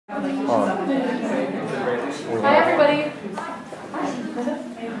Hi everybody!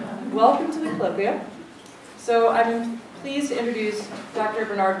 Welcome to the Colloquium. So I'm pleased to introduce Dr.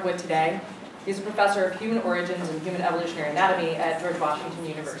 Bernard Wood today. He's a professor of human origins and human evolutionary anatomy at George Washington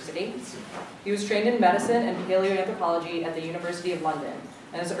University. He was trained in medicine and paleoanthropology at the University of London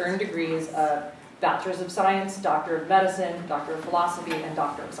and has earned degrees of Bachelor's of Science, Doctor of Medicine, Doctor of Philosophy, and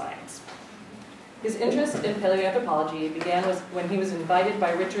Doctor of Science. His interest in paleoanthropology began when he was invited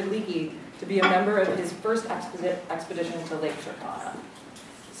by Richard Leakey to be a member of his first expedition to Lake Turkana.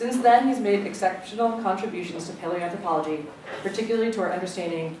 Since then, he's made exceptional contributions to paleoanthropology, particularly to our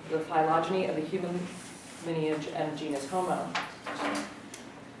understanding of the phylogeny of the human lineage and genus Homo.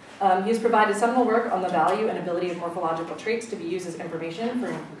 He has provided seminal work on the value and ability of morphological traits to be used as information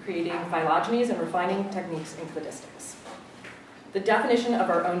for creating phylogenies and refining techniques in cladistics. The definition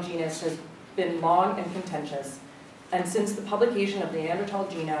of our own genus has been long and contentious, and since the publication of the Neanderthal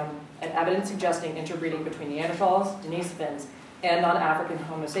genome and evidence suggesting interbreeding between Neanderthals, Denisovans, and non-African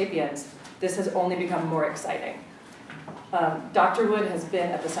Homo sapiens, this has only become more exciting. Dr. Wood has been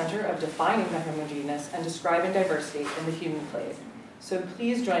at the center of defining the homogeneous and describing diversity in the human clade. So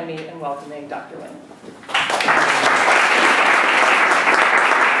please join me in welcoming Dr. Wood.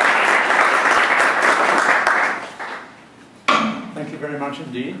 Thank you very much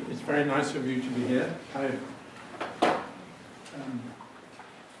indeed. It's very nice of you to be here. I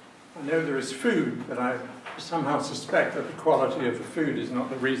know there is food, but I somehow suspect that the quality of the food is not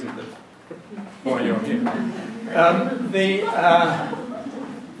the reason that why you're here.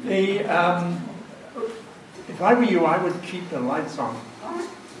 If I were you, I would keep the lights on,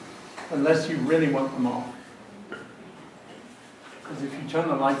 unless you really want them off. Because if you turn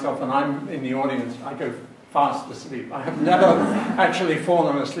the lights off and I'm in the audience, I go fast asleep. I have never actually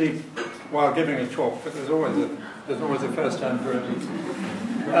fallen asleep while giving a talk, but there's always a first time for it.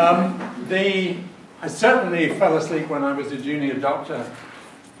 I certainly fell asleep when I was a junior doctor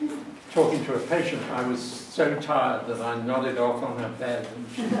talking to a patient. I was so tired that I nodded off on her bed, and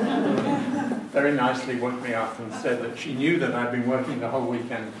she very nicely woke me up and said that she knew that I'd been working the whole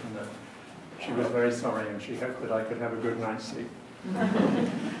weekend and that she was very sorry and she hoped that I could have a good night's sleep.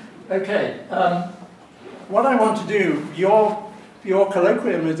 Okay. What I want to do, your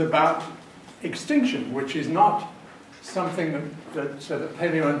colloquium is about extinction, which is not something that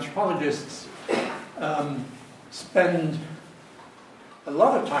paleoanthropologists spend a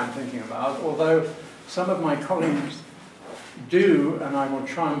lot of time thinking about, although some of my colleagues do, and I will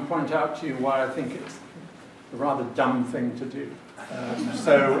try and point out to you why I think it's a rather dumb thing to do.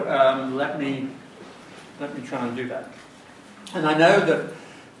 Let me try and do that. And I know that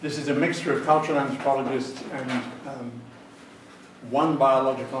this is a mixture of cultural anthropologists and one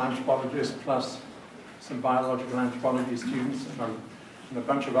biological anthropologist plus some biological anthropology students and a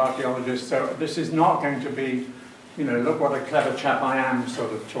bunch of archaeologists. So this is not going to be, you know, look what a clever chap I am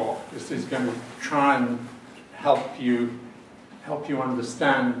sort of talk. This is going to try and help you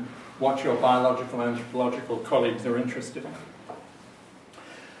understand what your biological anthropological colleagues are interested in.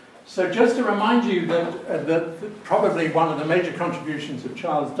 So just to remind you that probably one of the major contributions of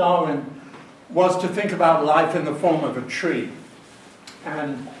Charles Darwin was to think about life in the form of a tree.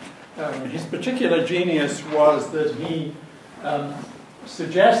 And his particular genius was that he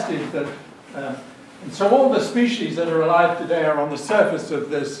suggested that, and so all the species that are alive today are on the surface of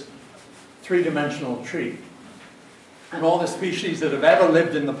this three-dimensional tree. And all the species that have ever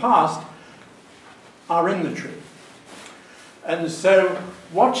lived in the past are in the tree. And so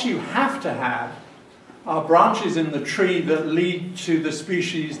what you have to have are branches in the tree that lead to the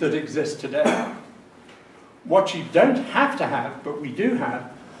species that exist today. What you don't have to have, but we do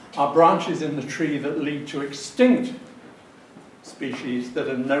have, are branches in the tree that lead to extinct species that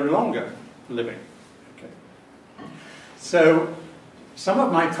are no longer living. Okay. So some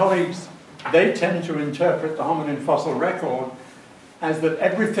of my colleagues, they tend to interpret the hominin fossil record as that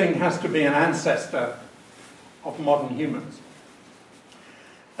everything has to be an ancestor of modern humans.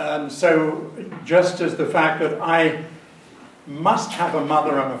 So just as the fact that I must have a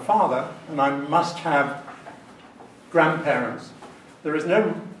mother and a father, and I must have grandparents, there is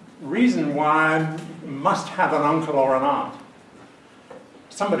no reason why I must have an uncle or an aunt.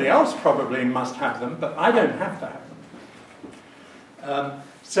 Somebody else probably must have them, but I don't have to have them.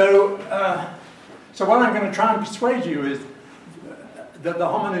 So what I'm going to try and persuade you is that the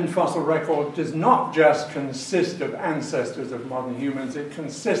hominin fossil record does not just consist of ancestors of modern humans, it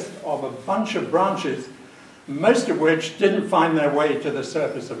consists of a bunch of branches, most of which didn't find their way to the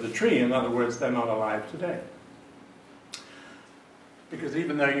surface of the tree. In other words, they're not alive today. Because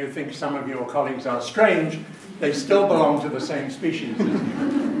even though you think some of your colleagues are strange, they still belong to the same species as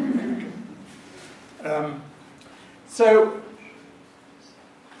you. So,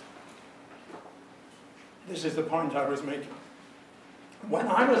 this is the point I was making. When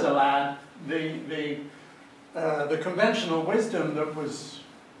I was a lad, the conventional wisdom that was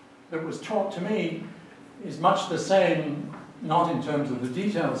taught to me is much the same, not in terms of the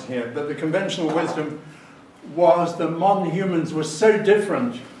details here, but the conventional wisdom was that modern humans were so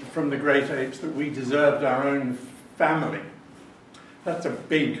different from the great apes that we deserved our own family. That's a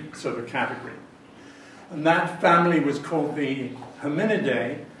big sort of category. And that family was called the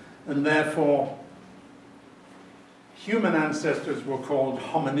Hominidae, and therefore human ancestors were called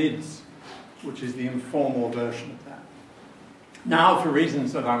hominids, which is the informal version of that. Now, for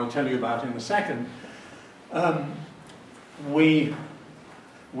reasons that I will tell you about in a second, we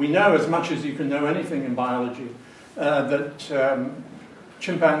know, as much as you can know anything in biology, that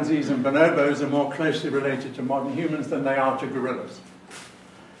chimpanzees and bonobos are more closely related to modern humans than they are to gorillas.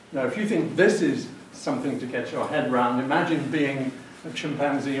 Now, if you think this is something to get your head around, imagine being a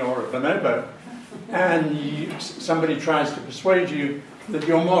chimpanzee or a bonobo, and somebody tries to persuade you that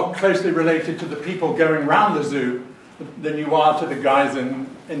you're more closely related to the people going round the zoo than you are to the guys in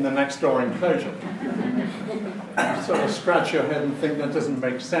the next door enclosure. You sort of scratch your head and think that doesn't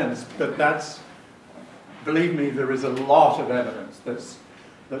make sense, but that's, believe me, there is a lot of evidence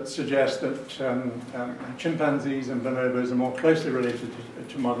that suggests that chimpanzees and bonobos are more closely related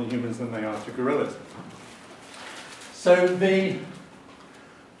to modern humans than they are to gorillas. So the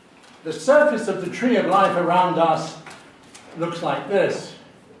surface of the tree of life around us looks like this.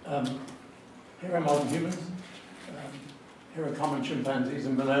 Here are modern humans. Here are common chimpanzees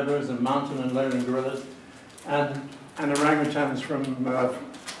and bonobos and mountain and lowland gorillas, and orangutans from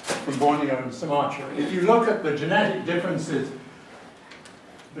Borneo and Sumatra. If you look at the genetic differences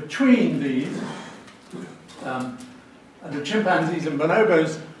between these, the chimpanzees and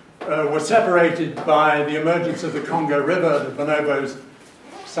bonobos were separated by the emergence of the Congo River, the bonobos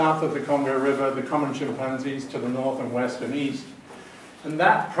south of the Congo River, the common chimpanzees to the north and west and east. And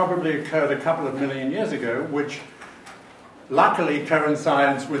that probably occurred a couple of million years ago, which luckily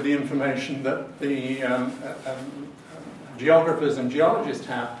coincides with the information that the geographers and geologists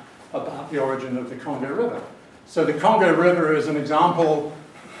have about the origin of the Congo River. So the Congo River is an example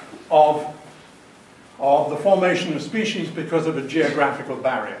of the formation of species because of a geographical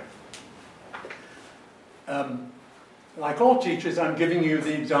barrier. Like all teachers, I'm giving you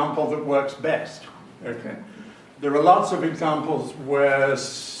the example that works best. Okay. There are lots of examples where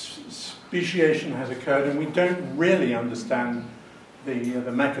speciation has occurred and we don't really understand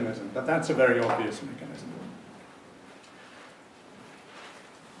the mechanism, but that's a very obvious mechanism.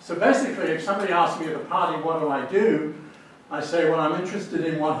 So basically, if somebody asks me at a party, what do? I say, well, I'm interested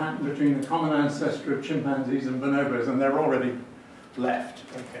in what happened between the common ancestor of chimpanzees and bonobos, and they're already left,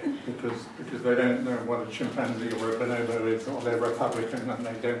 okay, because they don't know what a chimpanzee or a bonobo is, or they're Republican and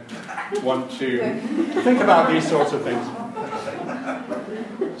they don't want to think about these sorts of things.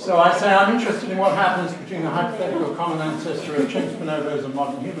 So I say I'm interested in what happens between the hypothetical common ancestor of chimps, bonobos, and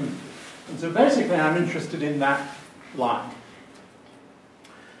modern humans. And so basically I'm interested in that line.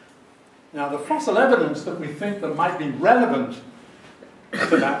 Now the fossil evidence that we think that might be relevant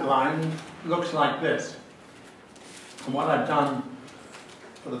to that line looks like this. And what I've done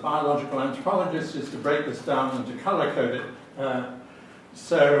for the biological anthropologists is to break this down and to color code it.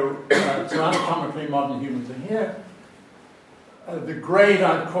 So anatomically modern humans are here. The grade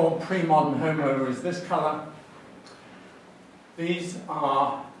I'd call pre-modern Homo is this color. These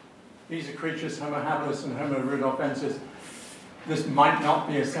are creatures, Homo habilis and Homo rudolfensis. This might not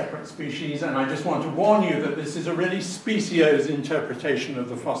be a separate species, and I just want to warn you that this is a really speciose interpretation of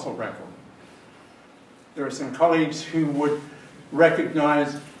the fossil record. There are some colleagues who would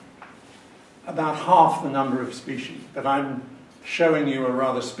recognize about half the number of species, but I'm showing you a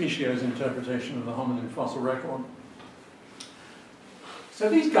rather speciose interpretation of the hominin fossil record. So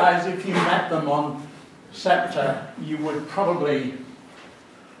these guys, if you met them on SEPTA, you would probably,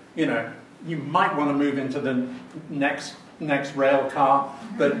 you might want to move into the next rail car,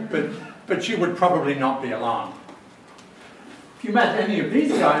 but you would probably not be alarmed. If you met any of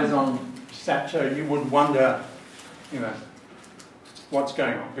these guys on SEPTA, you would wonder, what's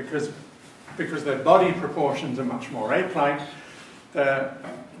going on, because their body proportions are much more ape-like, the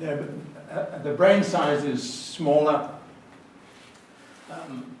brain size is smaller.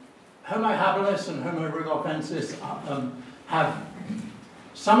 Homo habilis and Homo rudolfensis have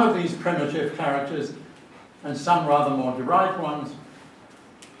some of these primitive characters and some rather more derived ones.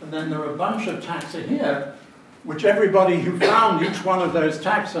 And then there are a bunch of taxa here, which everybody who found each one of those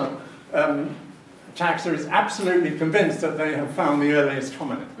taxa is absolutely convinced that they have found the earliest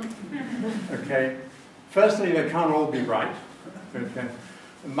hominin. Okay? Firstly, they can't all be right. Okay.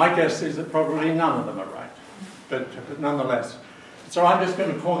 My guess is that probably none of them are right, but nonetheless. So I'm just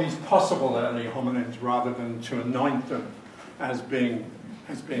going to call these possible early hominins rather than to anoint them as being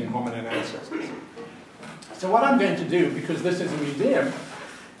hominin ancestors. So what I'm going to do, because this is a museum,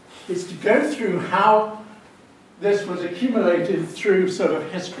 is to go through how this was accumulated through sort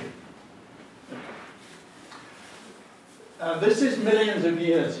of history. This is millions of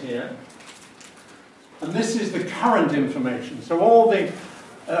years here, and this is the current information. So all the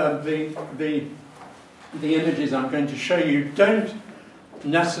images I'm going to show you don't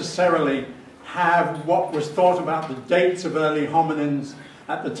necessarily have what was thought about the dates of early hominins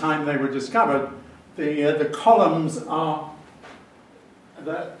at the time they were discovered. The columns are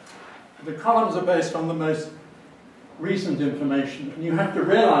based on the most recent information, and you have to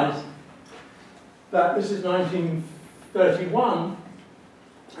realize that this is 1931,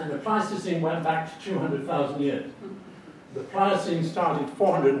 and the Pleistocene went back to 200,000 years. The Pliocene started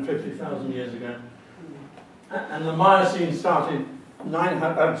 450,000 years ago, and the Miocene started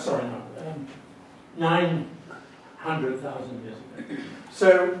 900,000 years ago.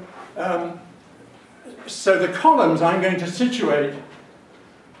 So the columns I'm going to situate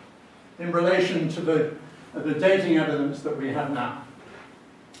in relation to the dating evidence that we have now.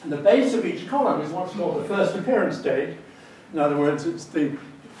 And the base of each column is what's called the first appearance date. In other words, it's the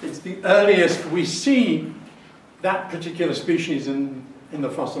earliest we see that particular species in the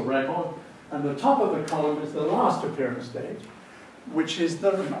fossil record. And the top of the column is the last appearance date, which is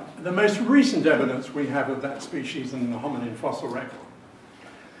the most recent evidence we have of that species in the hominin fossil record.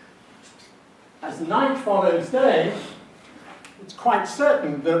 As night follows day, it's quite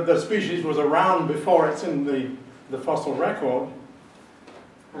certain that the species was around before it's in the fossil record.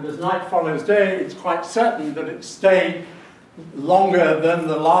 And as night follows day, it's quite certain that it stayed longer than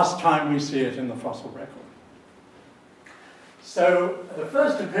the last time we see it in the fossil record. So the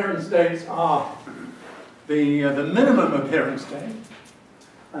first appearance dates are the minimum appearance date,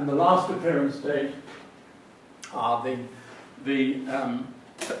 and the last appearance date are the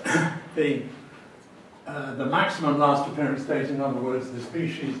maximum last appearance date. In other words, the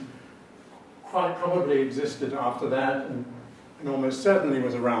species quite probably existed after that, and almost certainly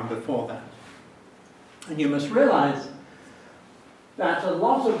was around before that. And you must realize that a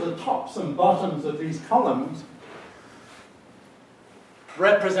lot of the tops and bottoms of these columns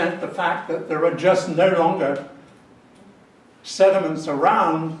represent the fact that there are just no longer sediments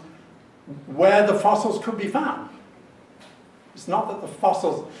around where the fossils could be found. It's not that the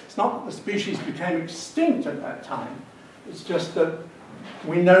species became extinct at that time. It's just that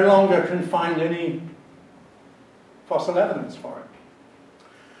we no longer can find any fossil evidence for it.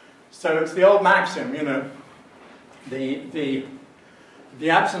 So it's the old maxim, you know, the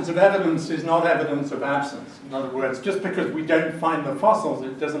absence of evidence is not evidence of absence. In other words, just because we don't find the fossils,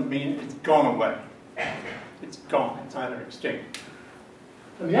 it doesn't mean it's gone away. It's gone, it's either extinct.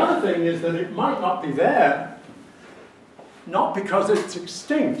 And the other thing is that it might not be there, not because it's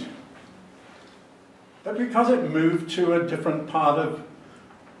extinct, but because it moved to a different part of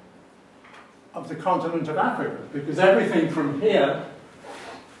the continent of Africa. Because everything from here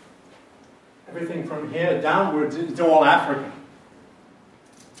downwards is all African.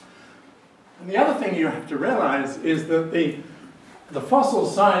 And the other thing you have to realize is that the fossil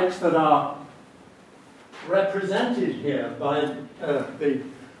sites that are represented here by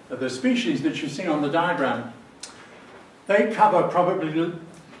the species that you see on the diagram, they cover probably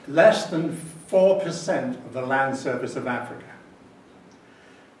less than 4% of the land surface of Africa.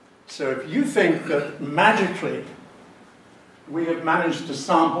 So if you think that magically we have managed to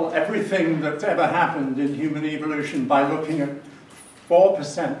sample everything that's ever happened in human evolution by looking at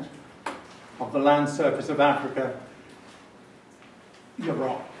 4% of the land surface of Africa, you're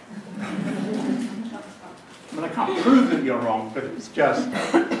wrong. I mean, I can't prove that you're wrong, but it's just,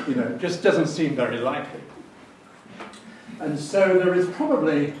 you know, it just doesn't seem very likely. And so there is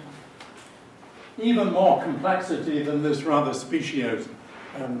probably even more complexity than this rather speciose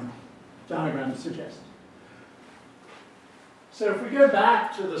diagram suggests. So if we go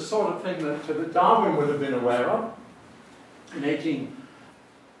back to the sort of thing that Darwin would have been aware of in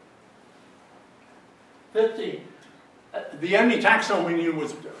 1850, the only taxon we knew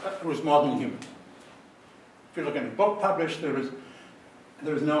was modern human. If you look at a book published, there was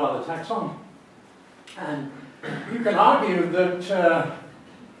no other taxon. And you can argue that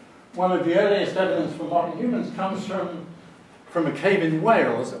one of the earliest evidence for modern humans comes from a cave in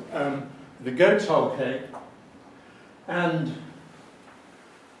Wales, the Goat's Hole Cave. And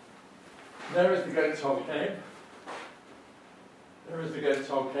there is the Goat's Hole Cave. There is the Goat's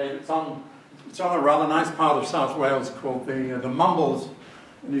Hole Cave. It's It's on a rather nice part of South Wales called the Mumbles,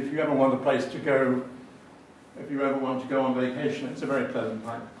 and if you ever want a place to go, if you ever want to go on vacation, it's a very pleasant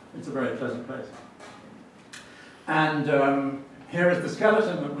place. It's a very pleasant place. And here is the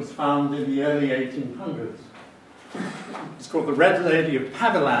skeleton that was found in the early 1800s. It's called the Red Lady of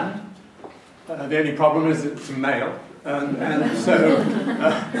Paviland. The only problem is it's a male, and so,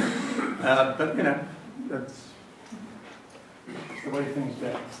 but you know, that's the way things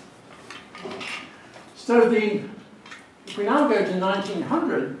go. So if we now go to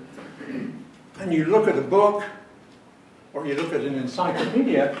 1900, and you look at a book, or you look at an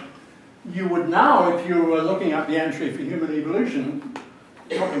encyclopedia, you would now, if you were looking at the entry for human evolution,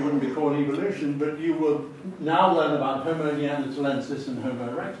 it probably wouldn't be called evolution, but you will now learn about Homo neanderthalensis and Homo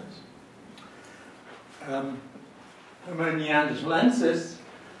erectus. Homo neanderthalensis,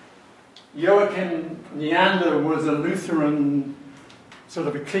 Joachim Neander was a Lutheran sort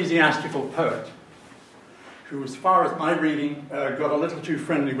of ecclesiastical poet who, as far as my reading, got a little too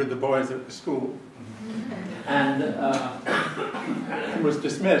friendly with the boys at the school and was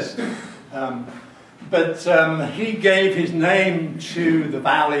dismissed. But he gave his name to the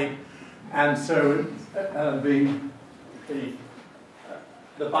valley, and so the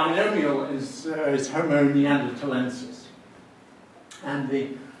binomial is Homo neanderthalensis. And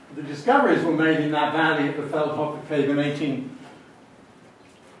the discoveries were made in that valley at the Feldhofer Cave in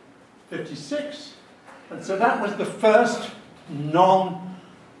 1856. And so that was the first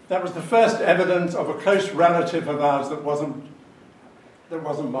evidence of a close relative of ours that wasn't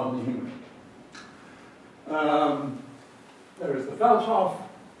modern human. There is the Feldhof.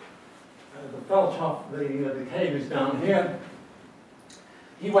 The cave is down here.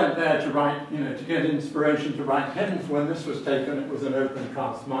 He went there to write, to get inspiration to write hymns. When this was taken, it was an open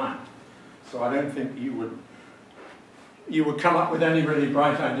cast mine. So I don't think you would come up with any really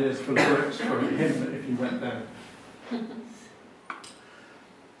bright ideas for lyrics for a hymn if you went there.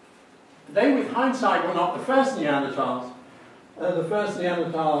 They, with hindsight, were not the first Neanderthals. The first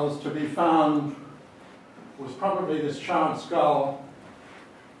Neanderthals to be found was probably this charred skull,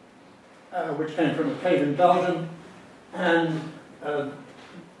 which came from a cave in Belgium, and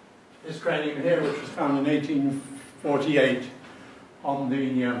this cranium here, which was found in 1848 on the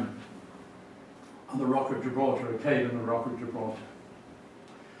Rock of Gibraltar, a cave in the Rock of Gibraltar.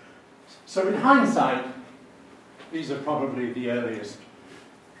 So in hindsight, these are probably the earliest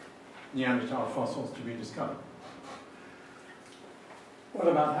Neanderthal fossils to be discovered. What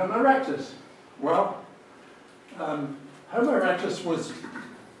about Homo erectus? Well, Homo erectus was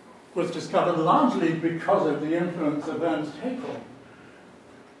discovered largely because of the influence of Ernst Haeckel.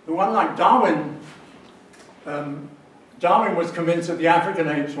 The one like Darwin, Darwin was convinced that the African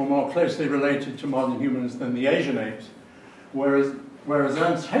apes were more closely related to modern humans than the Asian apes, whereas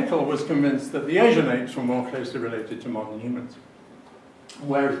Ernst Haeckel was convinced that the Asian apes were more closely related to modern humans.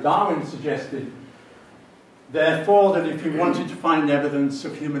 Whereas Darwin suggested, therefore, that if you wanted to find evidence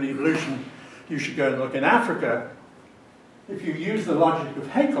of human evolution, you should go and look in Africa. If you use the logic of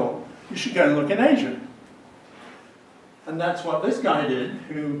Haeckel, you should go and look in Asia. And that's what this guy did,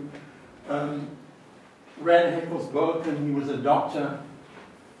 who read Haeckel's book, and he was a doctor,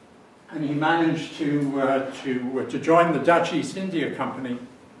 and he managed to join the Dutch East India Company,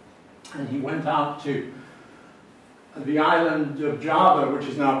 and he went out to the island of Java, which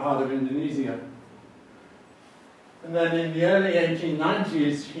is now part of Indonesia. And then in the early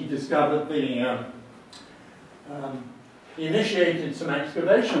 1890s, he discovered he initiated some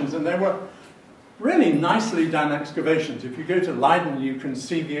excavations, and they were really nicely done excavations. If you go to Leiden, you can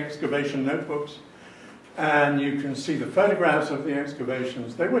see the excavation notebooks, and you can see the photographs of the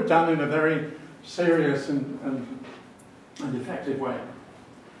excavations. They were done in a very serious and effective way.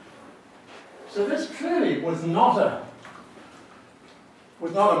 So this clearly was not a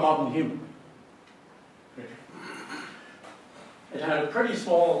modern human. It had a pretty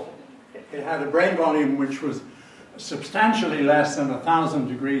small, it had a brain volume which was substantially less than 1,000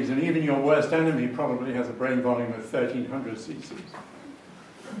 degrees, and even your worst enemy probably has a brain volume of 1,300 cc's.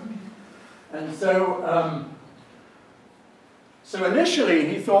 And so, so initially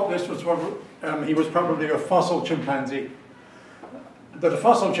he thought this was he was probably a fossil chimpanzee, but a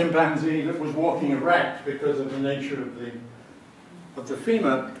fossil chimpanzee that was walking erect because of the nature of the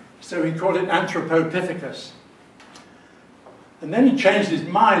femur. So he called it Anthropopithecus. And then he changed his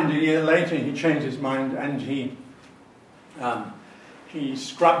mind. A year later, he changed his mind, and he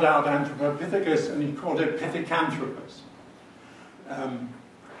scrubbed out Anthropopithecus, and he called it Pithecanthropus.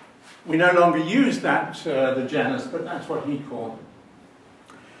 We no longer use that, the genus, but that's what he called it.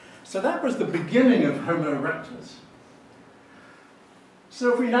 So that was the beginning of Homo erectus.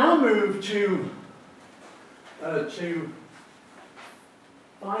 So if we now move to 5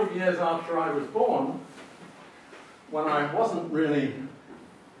 years after I was born, when I wasn't really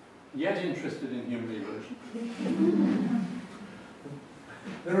yet interested in human evolution,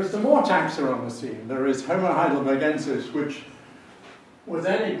 there are some more taxa on the scene. There is Homo heidelbergensis, which was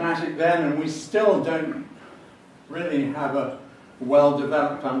enigmatic then, and we still don't really have a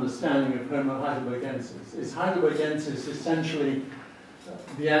well-developed understanding of Homo heidelbergensis. Is heidelbergensis essentially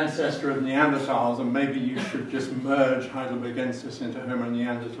the ancestor of Neanderthals, and maybe you should just merge heidelbergensis into Homo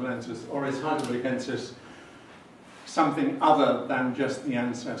neanderthalensis, or is heidelbergensis something other than just the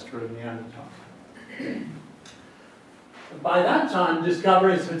ancestor of Neanderthals? By that time,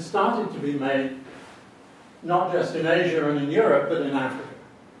 discoveries had started to be made, not just in Asia and in Europe, but in Africa.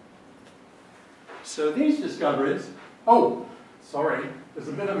 So these discoveries, oh, sorry, there's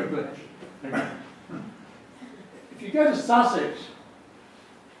a bit of a glitch. Okay. If you go to Sussex,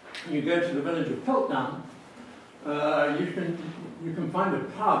 and you go to the village of Piltdown, you can find a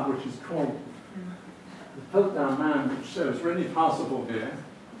pub which is called the Piltdown Man, which serves really passable beer,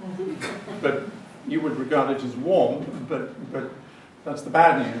 but you would regard it as warm, but that's the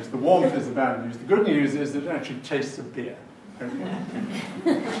bad news. The warmth is the bad news. The good news is that it actually tastes of beer.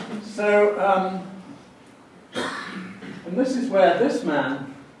 Okay. So, and this is where this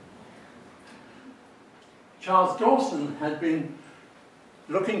man, Charles Dawson, had been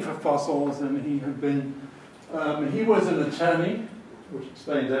looking for fossils, and he had been, he was an attorney, which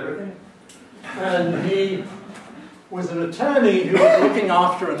explains everything, and he was an attorney who was looking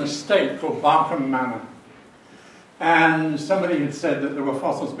after an estate called Barkham Manor. And somebody had said that there were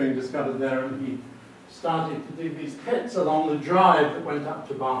fossils being discovered there, and he started to dig these pits along the drive that went up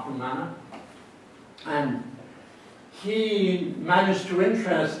to Barkham Manor. And he managed to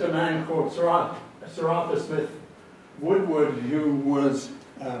interest a man called Sir Arthur Smith Woodward, who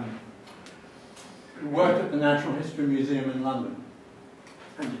worked at the Natural History Museum in London.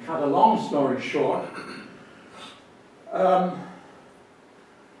 And to cut a long story short,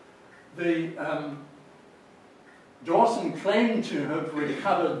 Dawson claimed to have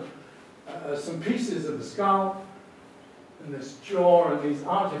recovered some pieces of the skull and this jaw and these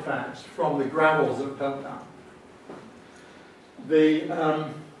artifacts from the gravels of Piltdown.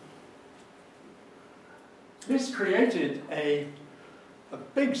 This created a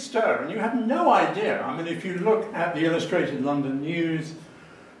big stir, and you have no idea. I mean, if you look at the Illustrated London News,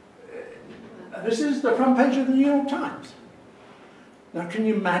 this is the front page of the New York Times. Now, can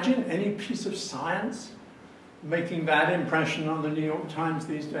you imagine any piece of science making that impression on the New York Times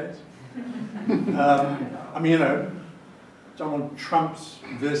these days? I mean, you know, Donald Trump's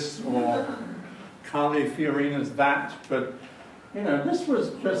this or Carly Fiorina's that, but, you know, this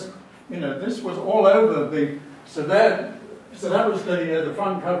was just, you know, this was all over the, so that was the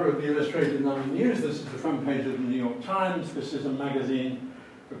front cover of the Illustrated London News. This is the front page of the New York Times. This is a magazine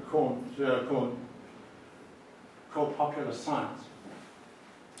called Popular Science.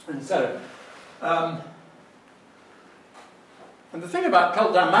 And so, and the thing about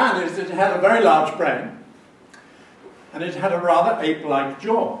Piltdown Man is that it had a very large brain, and it had a rather ape-like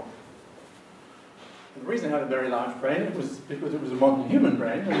jaw. And the reason it had a very large brain was because it was a modern human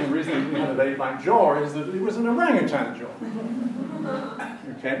brain, and the reason it had an ape-like jaw is that it was an orangutan jaw.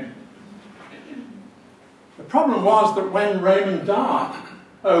 Okay? The problem was that when Raymond Dart,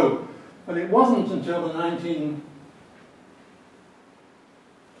 and it wasn't until the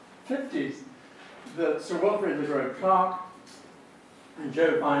 1950s that Sir Wilfrid LeGros Clark and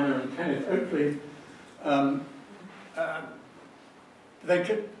Joe Viner and Kenneth Oakley,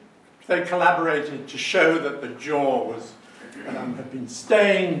 they collaborated to show that the jaw was, had been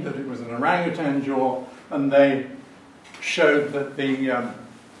stained, that it was an orangutan jaw, and they showed that and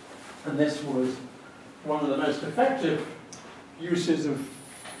this was one of the most effective uses of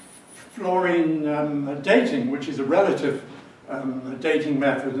fluorine dating, which is a relative dating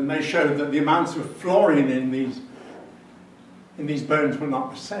method, and they showed that the amounts of fluorine in these bones were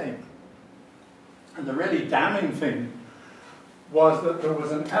not the same. And the really damning thing was that there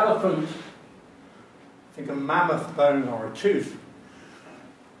was an elephant, I think a mammoth bone or a tooth,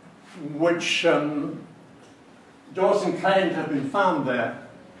 which Dawson claimed had been found there,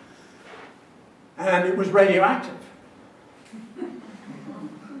 and it was radioactive.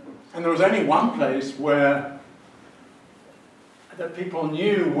 And there was only one place that people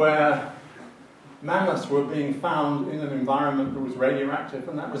knew where mammoths were being found in an environment that was radioactive,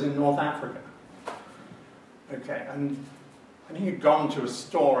 and that was in North Africa. Okay, and he had gone to a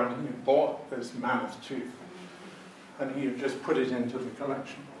store and he had bought this mammoth tooth, and he had just put it into the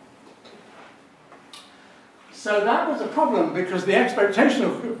collection. So that was a problem because the expectation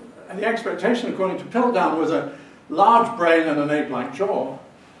according to Piltdown was a large brain and an ape-like jaw.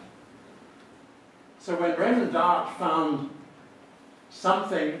 So when Raymond Dart found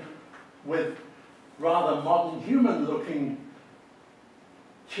something with rather modern human-looking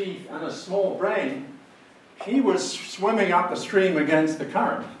teeth and a small brain, he was swimming up the stream against the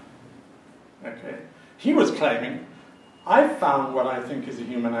current. Okay. He was claiming, I've found what I think is a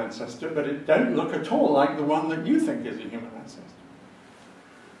human ancestor, but it don't look at all like the one that you think is a human ancestor.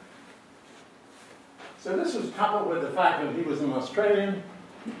 So this was coupled with the fact that he was an Australian.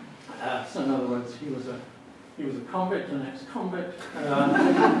 So in other words, he was a convict, an ex-convict,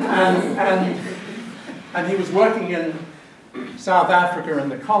 and he was working in South Africa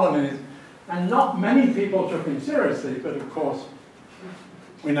and the colonies, and not many people took him seriously, but of course,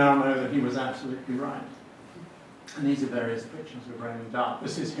 we now know that he was absolutely right. And these are various pictures of Raymond Dart.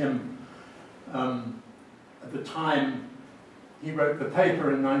 This is him at the time he wrote the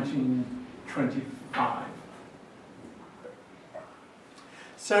paper in 1925.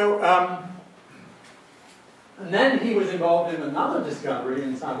 So, and then he was involved in another discovery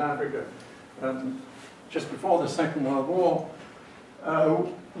in South Africa just before the Second World War,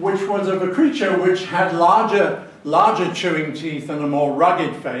 which was of a creature which had larger chewing teeth and a more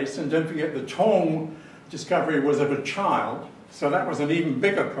rugged face. And don't forget, the Tong discovery was of a child, so that was an even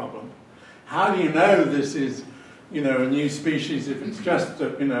bigger problem. How do you know this is, a new species if it's just,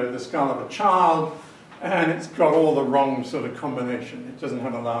 the skull of a child, and it's got all the wrong sort of combination? It doesn't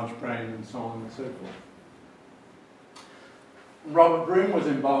have a large brain, and so on and so forth. Robert Broom was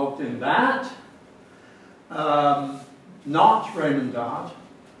involved in that, not Raymond Dart.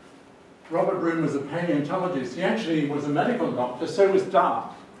 Robert Broom was a paleontologist. He actually was a medical doctor, so was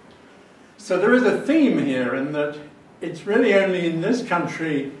Dart. So there is a theme here in that it's really only in this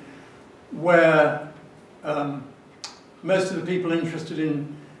country where most of the people interested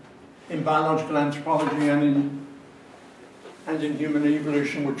in biological anthropology and in human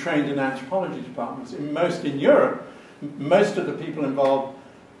evolution were trained in anthropology departments. In Europe, most of the people involved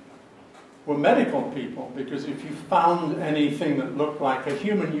were medical people, because if you found anything that looked like a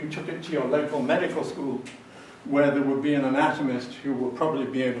human, you took it to your local medical school, where there would be an anatomist who will probably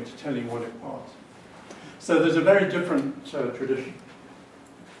be able to tell you what it was. So there's a very different tradition.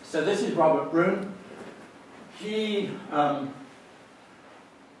 So this is Robert Broom. He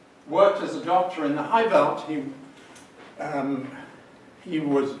worked as a doctor in the Highveld. He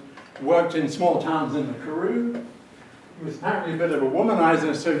worked in small towns in the Karoo. He was apparently a bit of a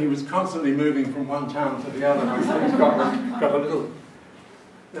womanizer, so he was constantly moving from one town to the other. Things got a little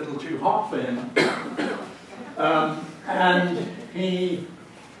too hot for him. And he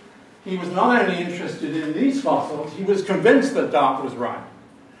was not only interested in these fossils, he was convinced that Dart was right.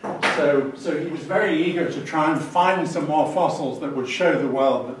 So he was very eager to try and find some more fossils that would show the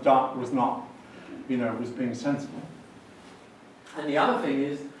world that Dart was not, was being sensible. And the other thing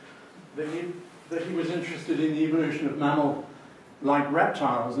is that he was interested in the evolution of mammal-like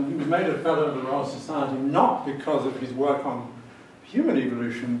reptiles, and he was made a Fellow of the Royal Society not because of his work on human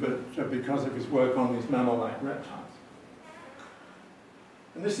evolution, but because of his work on these mammal-like reptiles.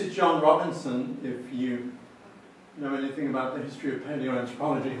 And this is John Robinson, if you know anything about the history of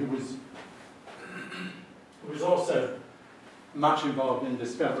paleoanthropology, who was also much involved in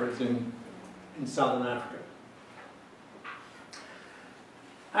discoveries in southern Africa.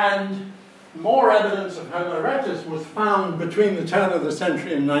 And more evidence of Homo erectus was found between the turn of the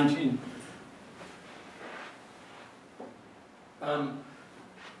century and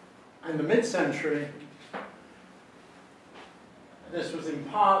in the mid-century. This was in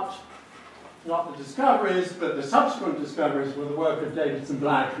part not the discoveries, but the subsequent discoveries were the work of Davidson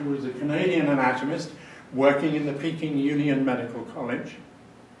Black, who was a Canadian anatomist working in the Peking Union Medical College.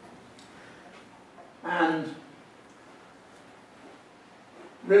 And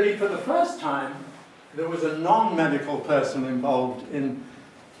really, for the first time, there was a non-medical person involved in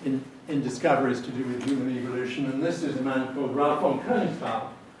discoveries to do with human evolution, and this is a man called Ralph von Koenigswald.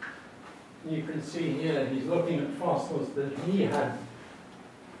 You can see here he's looking at fossils that he had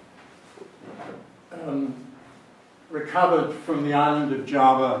recovered from the island of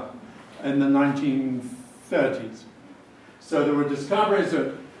Java in the 1930s. So there were discoveries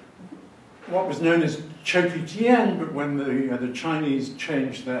of what was known as Chokutian, but when the Chinese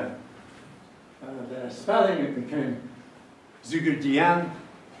changed their spelling, it became Zugudian.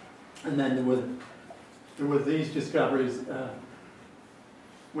 And then there were these discoveries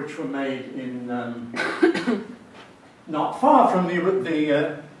which were made in not far from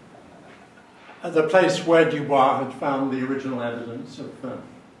the place where Dubois had found the original evidence of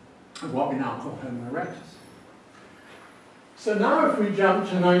what we now call Homo erectus. So now if we jump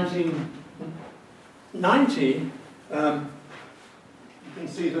to 1990, you can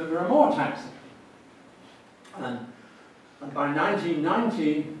see that there are more taxa. And by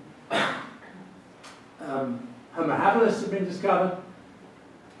 1990, Homo habilis had been discovered,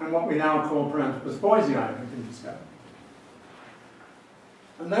 and what we now call Paranthropus boisei had been discovered.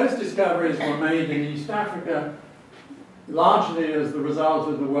 And those discoveries were made in East Africa, largely as the result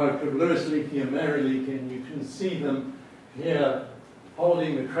of the work of Louis Leakey and Mary Leakey, and you can see them here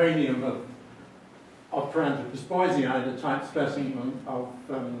holding the cranium of Paranthropus boisei, the type specimen of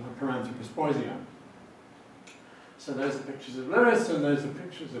Paranthropus boisei. So those are pictures of Louis, and those are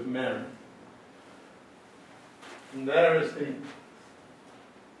pictures of Mary. And there is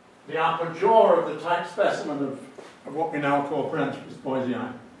the upper jaw of the type specimen of what we now call Paranthropus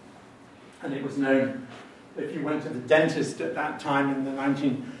boisei. And it was known, if you went to the dentist at that time in the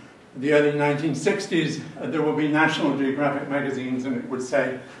early 1960s, there would be National Geographic magazines, and it would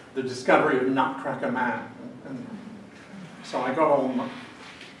say, the discovery of Nutcracker Man. And so I got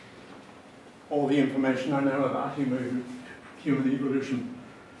all the information I know about human evolution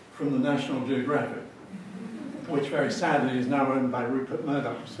from the National Geographic, which very sadly is now owned by Rupert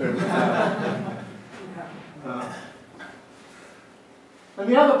Murdoch. So, and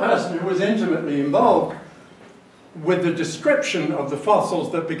the other person who was intimately involved with the description of the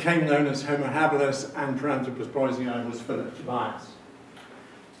fossils that became known as Homo habilis and Paranthropus boisei was Philip Tobias.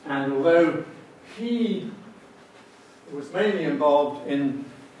 And although he was mainly involved in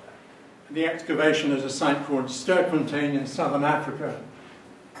the excavation at a site called Sterkfontein in southern Africa,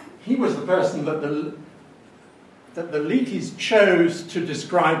 he was the person that the Leakeys chose to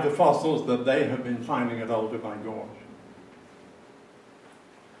describe the fossils that they have been finding at Olduvai Gorge.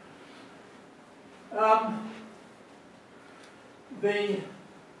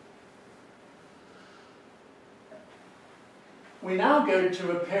 We now go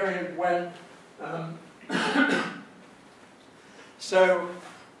to a period when, so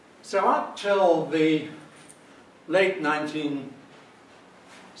up till the late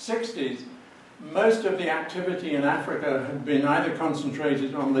 1960s, most of the activity in Africa had been either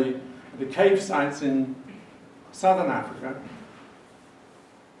concentrated on the cave sites in southern Africa,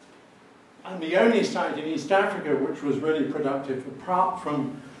 and the only site in East Africa which was really productive, apart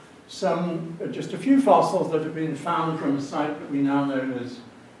from just a few fossils that have been found from a site that we now know as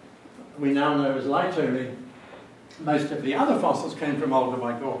Laetoli. Most of the other fossils came from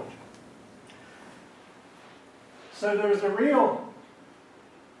Olduvai Gorge. So there was a real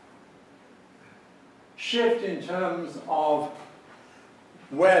shift in terms of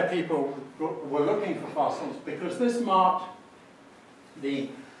where people were looking for fossils, because this marked the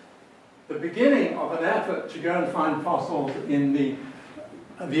beginning of an effort to go and find fossils in the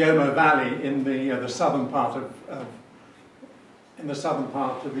Omo Valley in the southern part of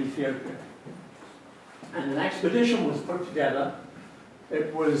Ethiopia. And an expedition was put together.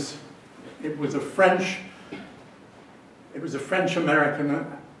 It was a French American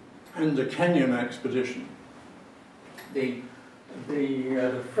and a Kenyan expedition. The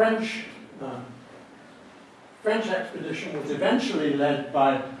French expedition was eventually led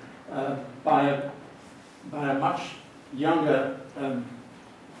by a much younger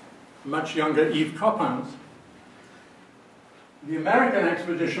Yves Coppens. The American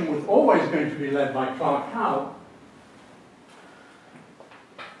expedition was always going to be led by Clark Howell,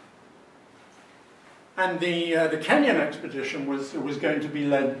 and the Kenyan expedition was going to be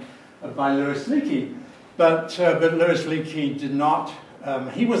led by Louis Leakey, but Louis Leakey did not.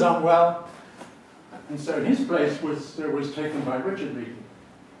 He was unwell, and so his place was taken by Richard Leakey.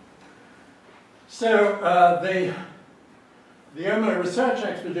 So the Omo research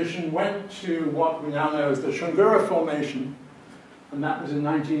expedition went to what we now know as the Shungura Formation, and that was in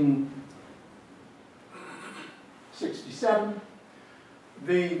 1967.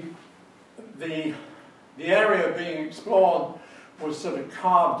 The area being explored was sort of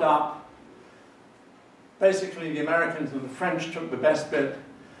carved up. Basically, the Americans and the French took the best bit,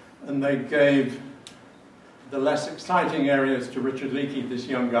 and they gave the less exciting areas to Richard Leakey, this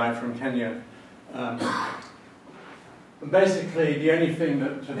young guy from Kenya. And basically, the only thing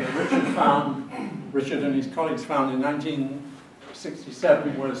that Richard and his colleagues found in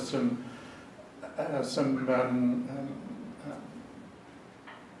 1967 was the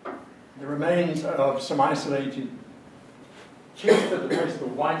remains of some isolated chips at the place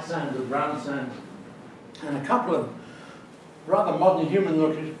of white sand and brown sand, and a couple of rather modern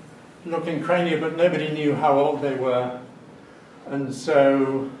human-looking crania, but nobody knew how old they were, and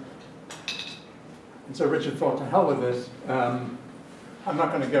so Richard thought, to hell with this. I'm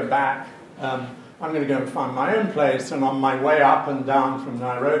not going to go back. I'm going to go and find my own place, and on my way up and down from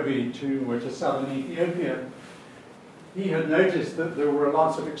Nairobi to southern Ethiopia, he had noticed that there were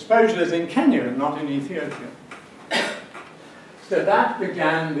lots of exposures in Kenya and not in Ethiopia. So that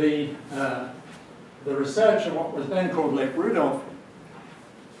began the research of what was then called Lake Rudolph,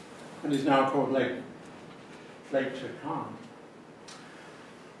 and is now called Lake Turkana.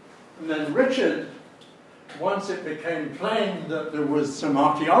 And then Richard, once it became plain that there was some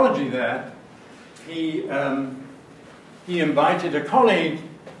archaeology there, he invited a colleague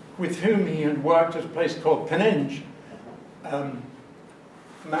with whom he had worked at a place called Penn, a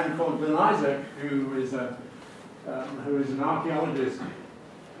man called Ben Isaac, who is an archaeologist,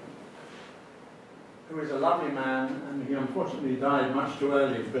 who is a lovely man, and he unfortunately died much too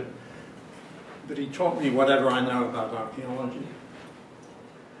early, but he taught me whatever I know about archaeology.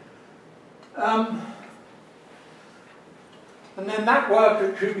 And then that work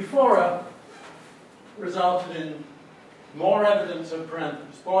at Kubifora resulted in more evidence of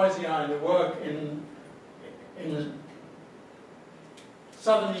Paranthropuspoisia, and the work in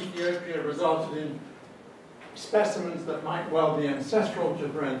southern Ethiopia resulted in specimens that might well be ancestral to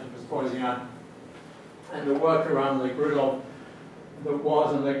Paranthropuspoisia, and the work around Lake Rudolph that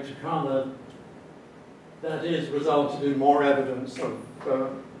was in Lake Turkana, that is, resulted in more evidence of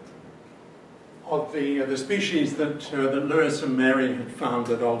the species that Lewis and Mary had found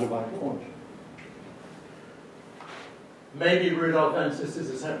at Olduvai Gorge. Maybe Rudolfensis is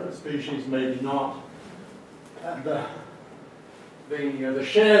a separate species, maybe not. The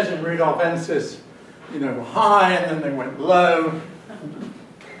shares in Rudolfensis, were high and then they went low.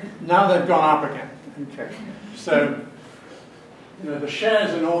 Now they've gone up again. Okay, so the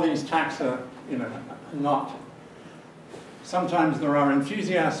shares in all these taxa, are not. Sometimes there are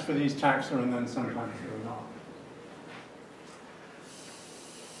enthusiasts for these taxa, and then sometimes there are not.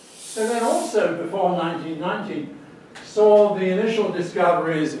 So then also, before 1990, saw the initial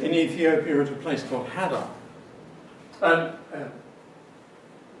discoveries in Ethiopia at a place called Hadar. A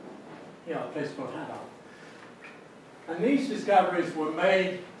place called Hadar. And these discoveries were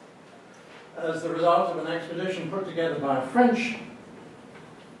made as the result of an expedition put together by a French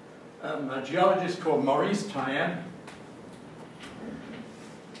a geologist called Maurice Taillem,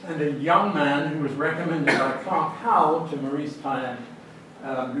 and a young man who was recommended by Clark Howell to Maurice Taillem,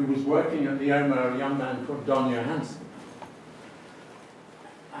 who was working at the OMO, a young man called Don Johansen.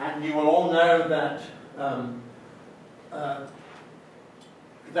 And you will all know that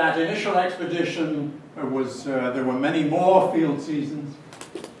that initial expedition was, there were many more field seasons,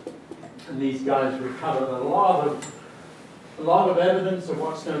 and these guys recovered a lot of evidence of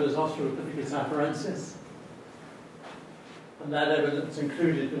what's known as Australopithecus afarensis. And that evidence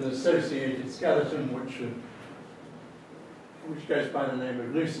included an associated skeleton which goes by the name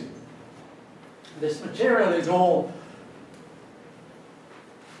of Lucy. This material is all,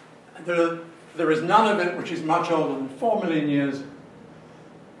 there is none of it which is much older than 4 million years,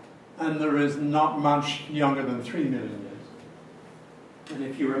 and there is not much younger than 3 million years. And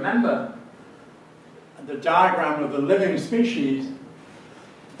if you remember the diagram of the living species,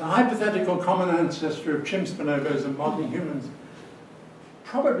 the hypothetical common ancestor of chimps, bonobos, and modern humans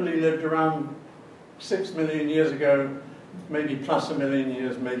probably lived around 6 million years ago, maybe plus 1 million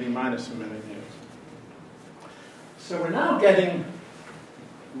years, maybe minus 1 million years. So we're now getting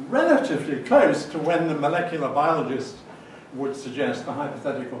relatively close to when the molecular biologists would suggest the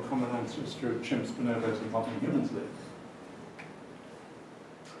hypothetical common ancestor of chimps, bonobos, and modern humans lived.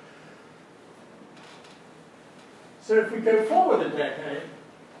 So if we go forward a decade,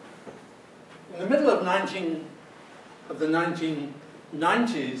 in the middle of the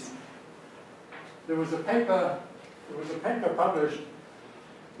 1990s, there was a paper published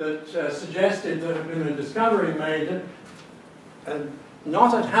that suggested there had been a discovery made,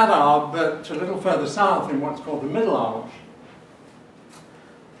 not at Hadar, but a little further south in what's called the Middle Arch.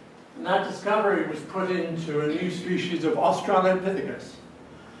 And that discovery was put into a new species of Australopithecus,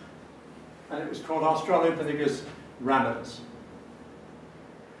 and it was called Australopithecus ramidus.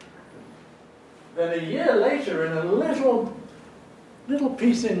 Then a year later, in a little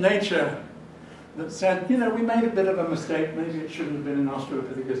piece in Nature that said, we made a bit of a mistake, maybe it shouldn't have been in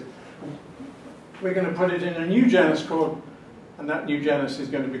Australopithecus. We're going to put it in a new genus called, and that new genus is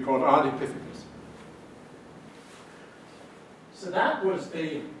going to be called Ardipithecus. So that was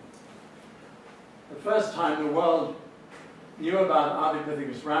the first time the world knew about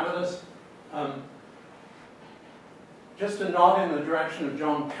Ardipithecus ramidus. Just a nod in the direction of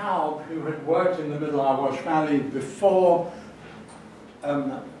John Cowell, who had worked in the Middle Awash Valley before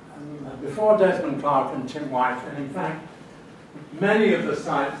Desmond Clark and Tim White, and in fact many of the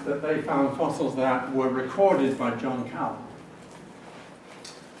sites that they found fossils at were recorded by John Cowell.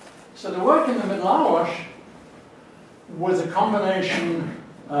 So the work in the Middle Awash was a combination.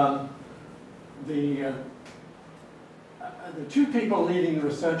 The two people leading the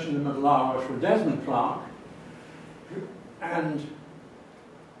research in the Middle Awash were Desmond Clark and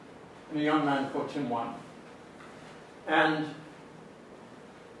a young man called Tim White. And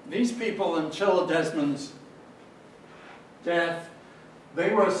these people, until Desmond's death,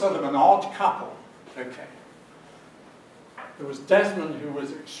 they were sort of an odd couple. Okay. There was Desmond, who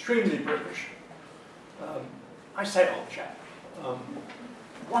was extremely British. I say old chap.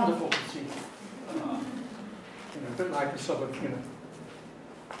 Wonderful to see. A bit like a sort of, a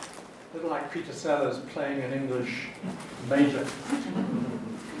little like Peter Sellers playing an English major.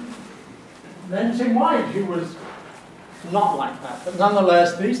 Then Tim White, who was not like that. But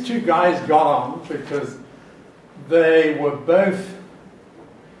nonetheless, these two guys got on because they were both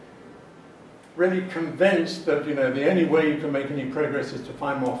really convinced that, the only way you can make any progress is to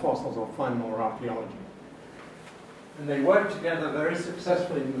find more fossils or find more archaeology. And they worked together very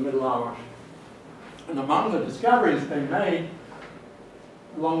successfully in the Middle Awash. And among the discoveries they made,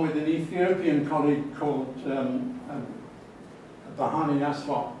 along with an Ethiopian colleague called Bahani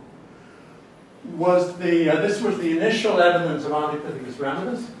Asfar, was this was the initial evidence of Ardipithecus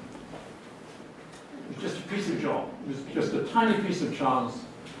ramidus. It was just a piece of jaw. It was just a tiny piece of chance.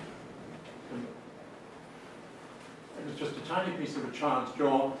 It was just a tiny piece of a child's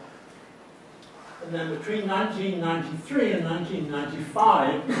jaw. And then between 1993 and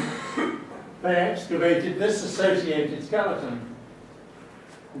 1995, they excavated this associated skeleton,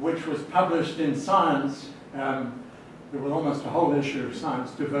 which was published in Science. There was almost a whole issue of Science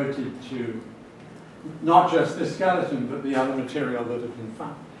devoted to not just this skeleton, but the other material that had been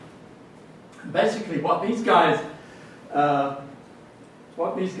found. Basically, what these guys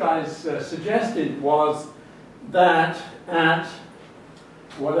suggested was that at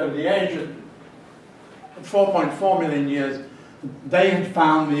whatever the age of 4.4 million years, they had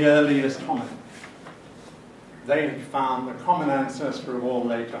found the earliest hominid. They had found the common ancestor of all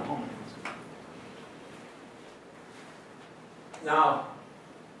later hominids. Now,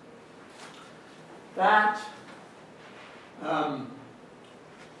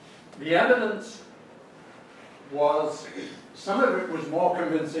 the evidence was, some of it was more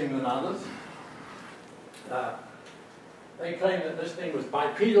convincing than others. They claim that this thing was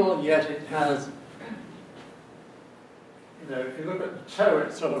bipedal, yet it has, if you look at the toe,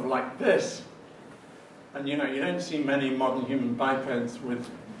 it's sort of like this. And you don't see many modern human bipeds with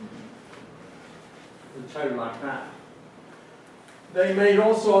the toe like that. They made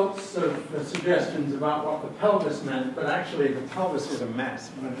all sorts of suggestions about what the pelvis meant, but actually the pelvis is a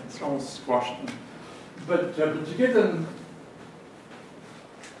mess. It's all squashed. But to give them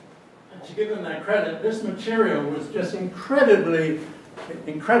their credit, this material was just incredibly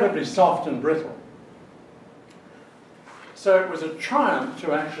soft and brittle. So it was a triumph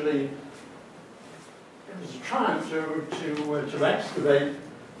to actually, to excavate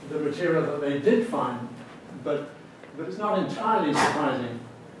the material that they did find, but it's not entirely surprising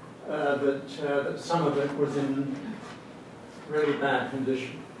that some of it was in really bad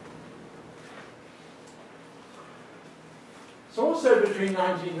condition. So also between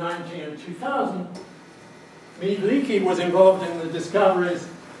 1990 and 2000, Mead Leakey was involved in the discoveries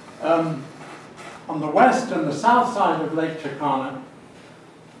on the west and the south side of Lake Turkana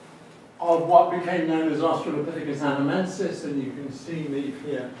of what became known as Australopithecus anamensis, and you can see me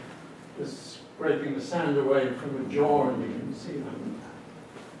here just scraping the sand away from the jaw, and you can see them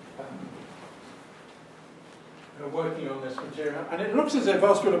working on this material. And it looks as if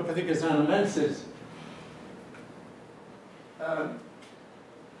Australopithecus anamensis,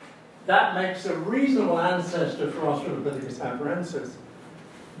 that makes a reasonable ancestor for Australopithecus afarensis,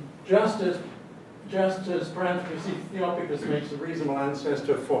 just as Paranthropus ethiopicus makes a reasonable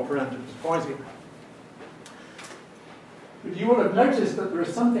ancestor for Paranthropus boisei. But you will have noticed that there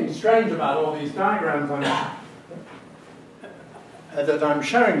is something strange about all these diagrams that I'm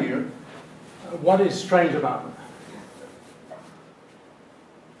showing you. What is strange about them?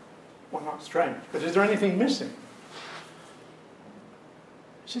 Well, not strange, but is there anything missing?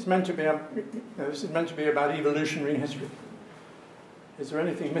 This is meant to be about evolutionary history. Is there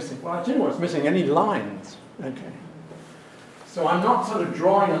anything missing? Well, I tell you what's missing, any lines. Okay. So I'm not sort of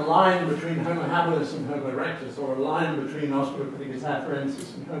drawing a line between Homo habilis and Homo erectus, or a line between Australopithecus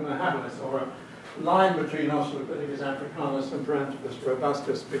afarensis and Homo habilis, or a line between Australopithecus africanus and Paranthropus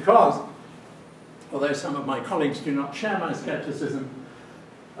robustus, because, although some of my colleagues do not share my skepticism,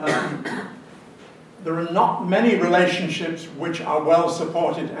 there are not many relationships which are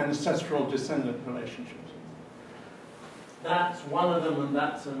well-supported ancestral descendant relationships. That's one of them, and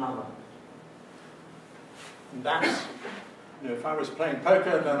that's another. And that's, you know, if I was playing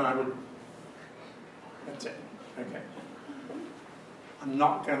poker, then I would, that's it, okay. I'm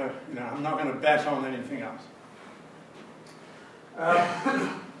not gonna, you know, I'm not gonna bet on anything else.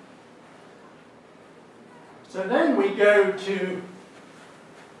 So then we go to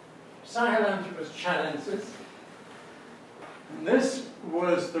Sahelanthropus chadensis. And this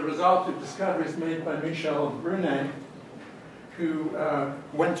was the result of discoveries made by Michel Brunet, who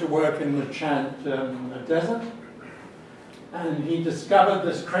went to work in the Chad desert. And he discovered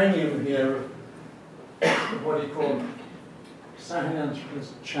this cranium here of what he called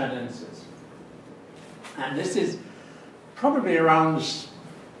Sahelanthropus chadensis. And this is probably around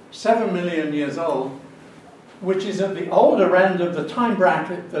 7 million years old, which is at the older end of the time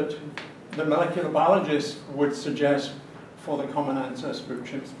bracket that the molecular biologists would suggest for the common ancestor of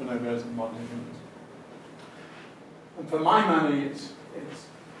chimps, bonobos, and modern humans. And for my money,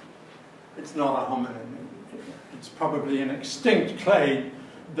 it's not a hominin. It's probably an extinct clade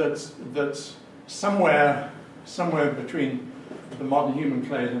that's somewhere between the modern human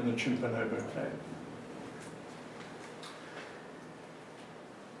clade and the chimp bonobo clade.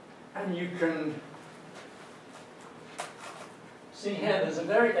 And you can see here, there's a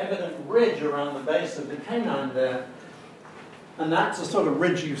very evident ridge around the base of the canine there. And that's a sort of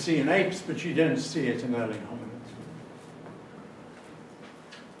ridge you see in apes, but you don't see it in early hominids.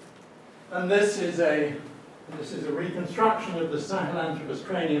 And this is a reconstruction of the Sahelanthropus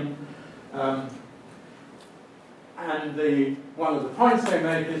cranium. And one of the points they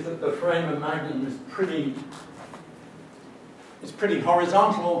make is that the foramen magnum is pretty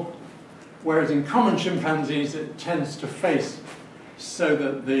horizontal, whereas in common chimpanzees it tends to face so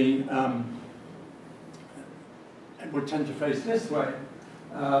that it would tend to face this way,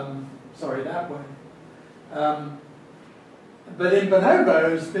 that way. But in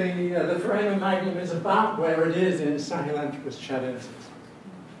bonobos, the foramen magnum is about where it is in Sahelanthropus chadensis.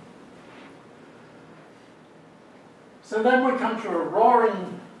 So then we come to a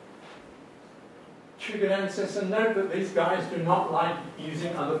roaring Trigonensis, and note that these guys do not like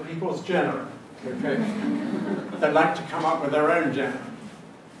using other people's genera. Okay? They like to come up with their own genera.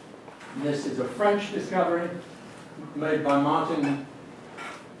 And this is a French discovery made by Martin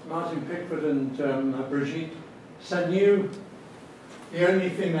Pickford and Brigitte Sagnou. The only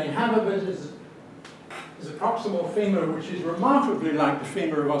thing they have of it is a proximal femur, which is remarkably like the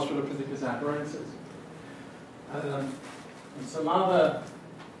femur of Australopithecus afarensis. And some other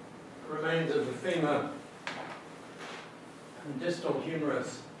remains of the femur and distal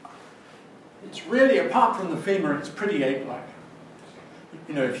humerus. It's really, apart from the femur, it's pretty ape-like.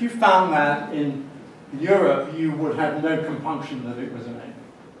 You know, if you found that in Europe, you would have no compunction that it was an ape.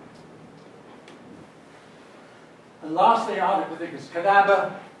 And lastly, Ardipithecus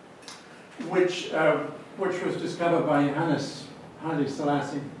cadaver, which was discovered by Johannes Haile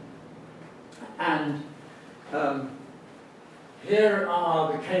Selassie. And here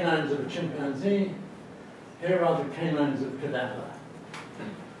are the canines of a chimpanzee. Here are the canines of cadaver.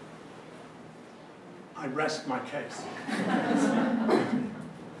 I rest my case.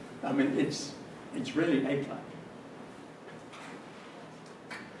 I mean, it's really ape-like.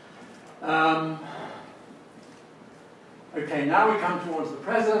 Okay, now we come towards the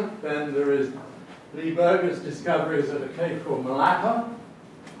present. Then there is Lee Berger's discoveries at a cave called Malacca.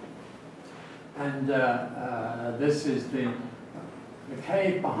 And this is the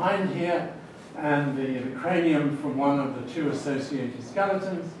cave behind here, and the cranium from one of the two associated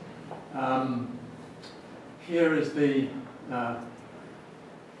skeletons. Here is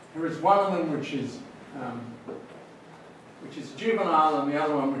one of them which is juvenile, and the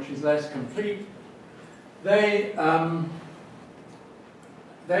other one which is less complete. They're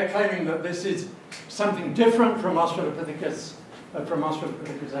claiming that this is something different from Australopithecus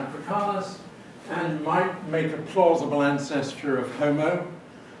africanus, and might make a plausible ancestor of Homo.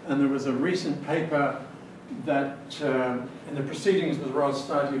 And there was a recent paper that in the proceedings of the Royal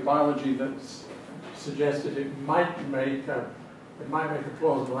Society of Biology that suggested it might make a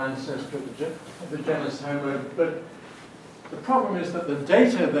plausible ancestor of the genus Homo. But the problem is that the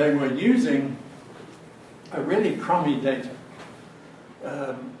data they were using are really crummy data.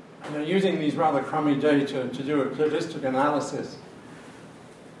 And they're using these rather crummy data to do a cladistic analysis.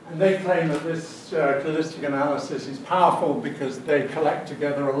 And they claim that this cladistic analysis is powerful because they collect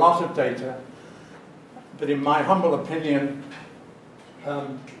together a lot of data. But in my humble opinion,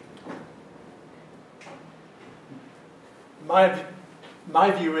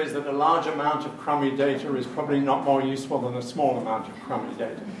 my view is that a large amount of crummy data is probably not more useful than a small amount of crummy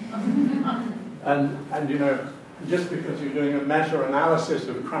data. And you know, just because you're doing a meta-analysis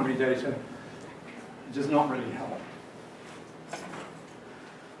of crummy data does not really help.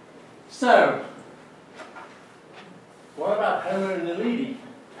 So, what about Homo naledi?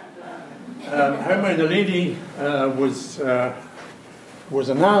 Homo naledi was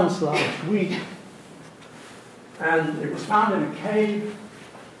announced last week, and it was found in a cave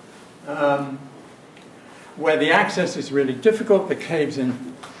where the access is really difficult. The cave's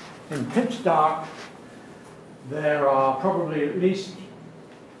in pitch dark. There are probably at least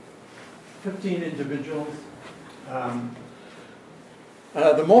 15 individuals.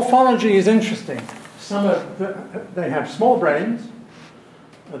 The morphology is interesting. They have small brains.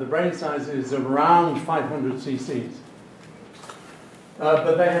 The brain size is around 500 cc's.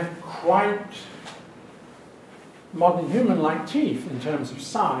 But they have quite modern human-like teeth in terms of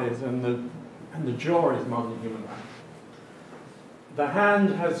size, and the jaw is modern human-like. The hand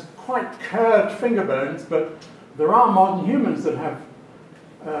has quite curved finger bones, but there are modern humans that have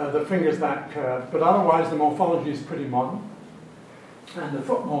the fingers that curved, but otherwise the morphology is pretty modern, and the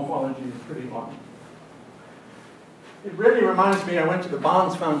foot morphology is pretty modern. It really reminds me, I went to the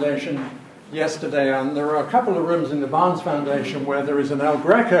Barnes Foundation yesterday, and there are a couple of rooms in the Barnes Foundation where there is an El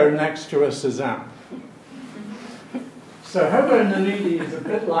Greco next to a Cézanne. So Homo naledi is a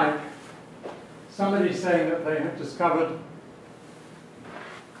bit like somebody saying that they have discovered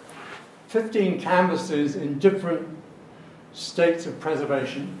 15 canvases in different states of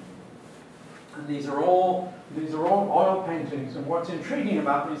preservation. And these are all oil paintings. And what's intriguing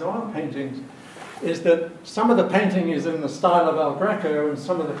about these oil paintings is that some of the painting is in the style of El Greco and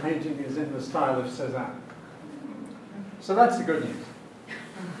some of the painting is in the style of Cézanne. So that's the good news.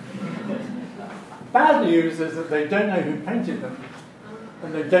 Bad news is that they don't know who painted them,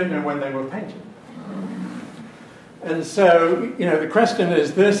 and they don't know when they were painted. And so, you know, the question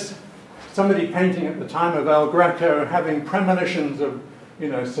is this: somebody painting at the time of El Greco having premonitions of, you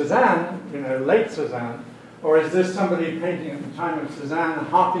know, Cézanne, you know, late Cézanne, or is this somebody painting at the time of Cézanne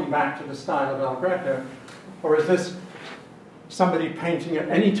harking back to the style of El Greco, or is this somebody painting at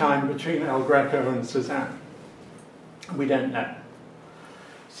any time between El Greco and Cézanne? We don't know.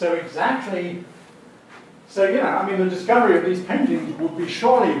 So So, you know, I mean, the discovery of these paintings would be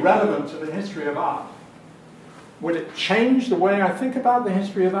surely relevant to the history of art. Would it change the way I think about the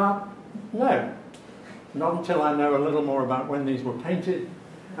history of art? No. Not until I know a little more about when these were painted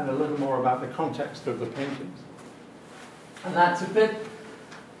and a little more about the context of the paintings. And that's a bit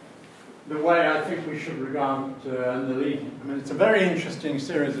the way I think we should regard naledi. I mean, it's a very interesting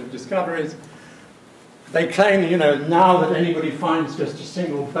series of discoveries. They claim, you know, now that anybody finds just a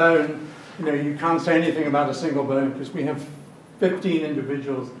single bone, you know, you can't say anything about a single bone because we have 15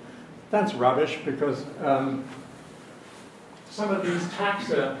 individuals. That's rubbish, because some of these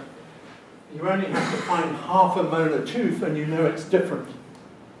taxa, you only have to find half a molar tooth and you know it's different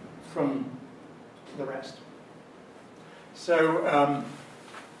from the rest. So,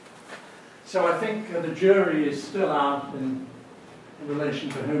 so I think the jury is still out in relation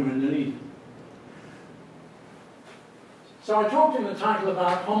to Homo naledi. So I talked in the title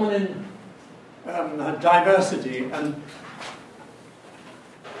about hominin diversity, and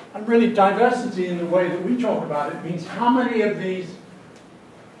really diversity in the way that we talk about it means how many of these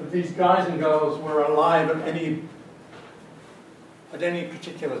guys and girls were alive at any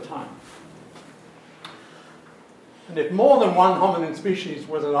particular time. And if more than one hominin species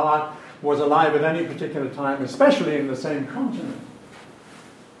was alive at any particular time, especially in the same continent,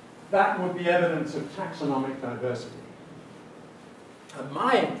 that would be evidence of taxonomic diversity. And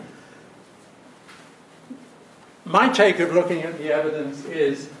my take of looking at the evidence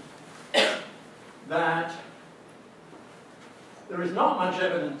is that there is not much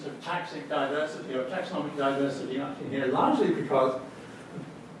evidence of taxic diversity or taxonomic diversity up in here, largely because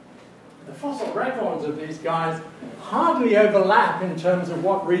the fossil records of these guys hardly overlap in terms of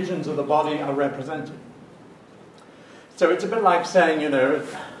what regions of the body are represented. So it's a bit like saying, you know,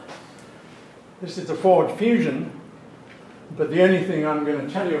 this is a forward fusion, but the only thing I'm going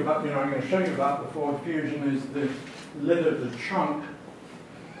to tell you about, you know, I'm going to show you about the forward fusion is the lid of the trunk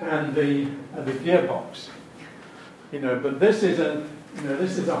and the gearbox. You know, but this is a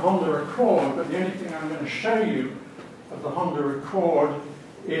Honda Accord, but the only thing I'm going to show you of the Honda Accord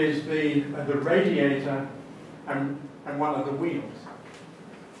is the radiator and one of the wheels.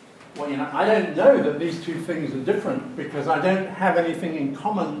 Well, you know, I don't know that these two things are different because I don't have anything in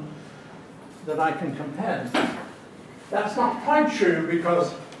common that I can compare. That's not quite true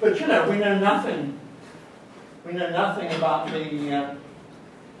because, but you know, we know nothing. We know nothing about the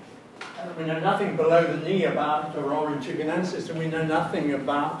We know nothing below the knee about Aurorantuganensis, and we know nothing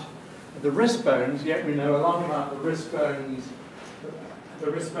about the wrist bones, yet we know a lot about the wrist bones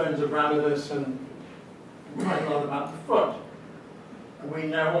of Ramidus, and quite a lot about the foot. We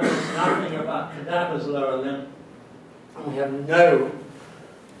know almost nothing about Cadaver's lower limb, and we have no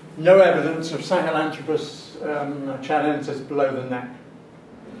evidence of Sahelanthropus chadensis below the neck.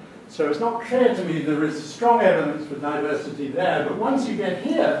 So it's not clear to me there is strong evidence for diversity there, but once you get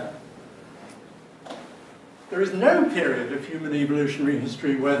here, there is no period of human evolutionary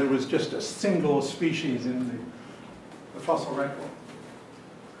history where there was just a single species in the fossil record.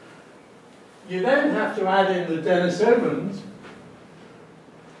 You then have to add in the Denisovans,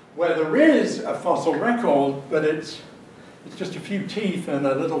 where there is a fossil record, but it's just a few teeth and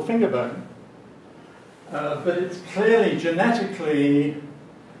a little finger bone. But it's clearly genetically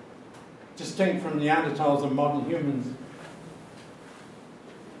distinct from Neanderthals and modern humans.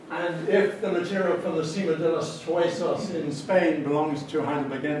 And if the material from the Cima de los Huesos in Spain belongs to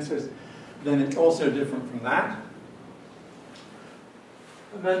Heidelbergensis, then it's also different from that.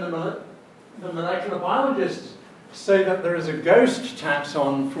 And then the molecular biologists say that there is a ghost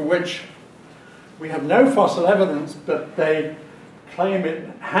taxon for which we have no fossil evidence, but they claim it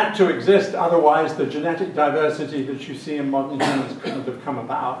had to exist, otherwise the genetic diversity that you see in modern humans couldn't have come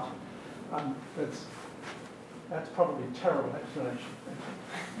about. That's probably a terrible explanation.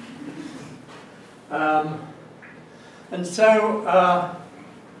 And so,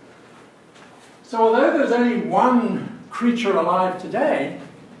 so although there's only one creature alive today,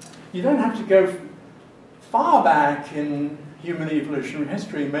 you don't have to go far back in human evolutionary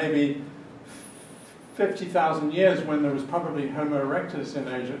history, maybe 50,000 years, when there was probably Homo erectus in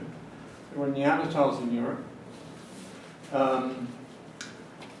Asia. There were Neanderthals in Europe.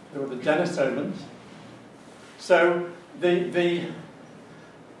 There were the Denisovans. So the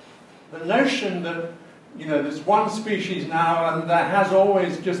notion that, you know, there's one species now and there has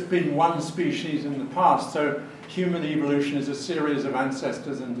always just been one species in the past, so human evolution is a series of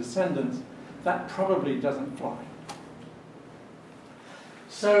ancestors and descendants, that probably doesn't fly.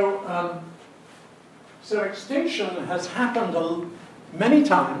 So, so extinction has happened many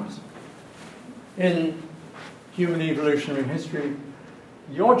times in human evolutionary history.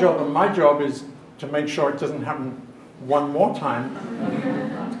 Your job and my job is to make sure it doesn't happen one more time,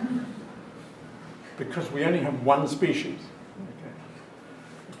 because we only have one species.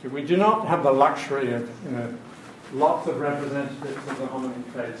 Okay. We do not have the luxury of, you know, lots of representatives of the hominin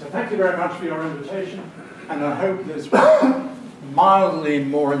clade. So thank you very much for your invitation, and I hope this was mildly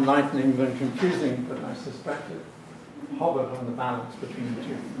more enlightening than confusing, but I suspect it hovered on the balance between the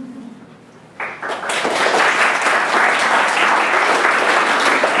two.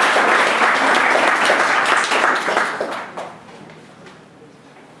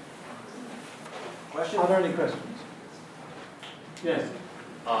 Are there any questions? Yes.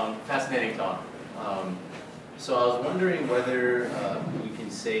 Fascinating talk. So I was wondering whether we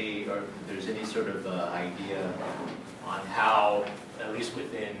can say, or there's any sort of idea on how, at least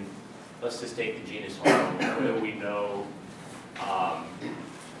within, let's just take the genus Homo, whether we know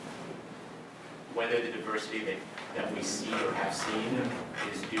whether the diversity that we see or have seen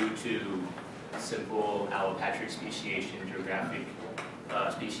is due to simple allopatric speciation, geographic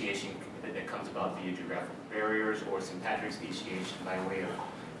speciation that comes about via geographical barriers, or sympatric speciation by way of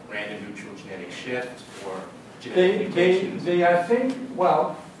random neutral genetic shift or genetic mutations. I think,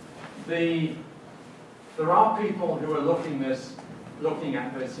 well, there are people who are looking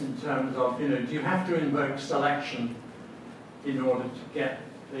at this in terms of, you know, do you have to invoke selection in order to get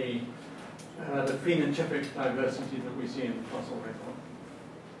the phenotypic diversity that we see in the fossil record?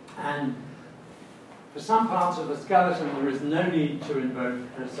 And for some parts of the skeleton, there is no need to invoke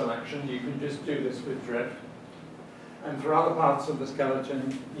a selection. You can just do this with drift. And for other parts of the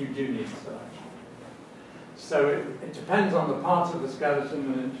skeleton, you do need selection. So it depends on the parts of the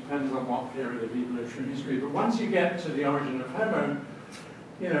skeleton, and it depends on what period of evolutionary history. But once you get to the origin of Homo,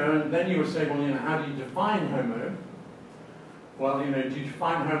 you know, and then you would say, well, you know, how do you define Homo? Well, you know, do you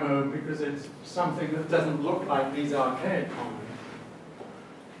define Homo because it's something that doesn't look like these archaic hominids?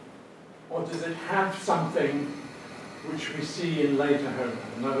 Or does it have something which we see in later Homo?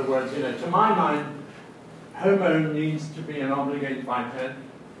 In other words, you know, to my mind, Homo needs to be an obligate biped.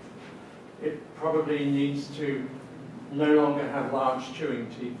 It probably needs to no longer have large chewing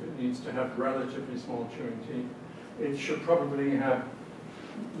teeth. It needs to have relatively small chewing teeth. It should probably have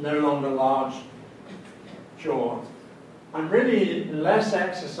no longer large jaws. I'm really less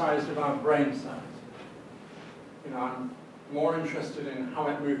exercised about brain size. You know, I'm more interested in how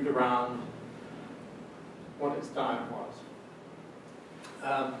it moved around, what its diet was.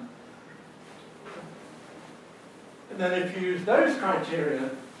 And then if you use those criteria,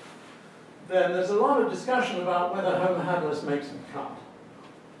 then there's a lot of discussion about whether Homo habilis makes the cut.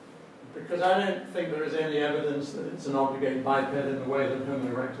 Because I don't think there is any evidence that it's an obligate biped in the way that Homo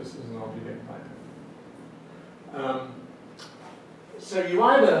erectus is an obligate biped. So you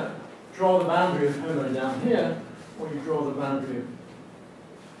either draw the boundary of Homo down here, or you draw the boundary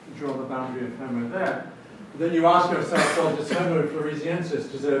of Homo there. Then you ask yourself, well, does Homo floresiensis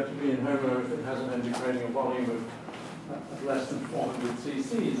deserve to be in Homo if it has an integrating volume of less than 400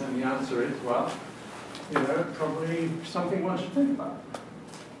 cc's? And the answer is, well, you know, probably something one should think about.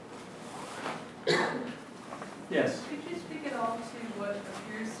 Yes? Could you speak at all to what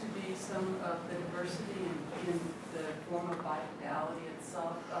appears to be some of the diversity in the form of bipedality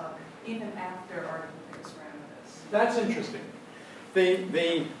itself, even after Ardipithecus ramidus? That's interesting.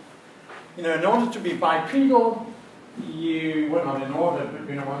 You know, in order to be bipedal, well, not in order, but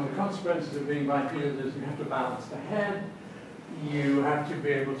you know, one of the consequences of being bipedal is you have to balance the head. You have to be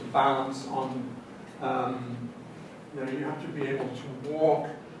able to balance on, you know, you have to be able to walk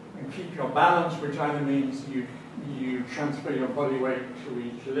and keep your balance, which either means you transfer your body weight to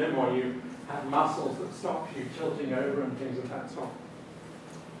each limb, or you have muscles that stop you tilting over and things of that sort.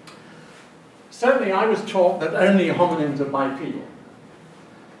 Certainly, I was taught that only hominins are bipedal.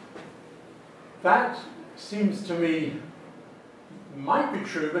 That seems to me might be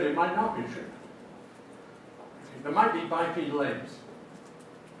true, but it might not be true. There might be bipedal apes.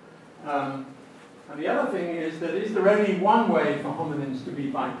 And the other thing is that is there only one way for hominins to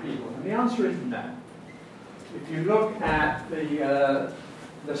be bipedal? And the answer is no. If you look at the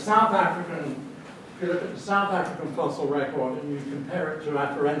South African, if you look at the South African fossil record and you compare it to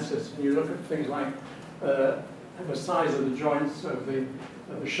Afarensis, and you look at things like the size of the joints of the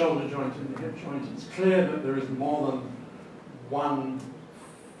shoulder joint and the hip joint, it's clear that there is more than one.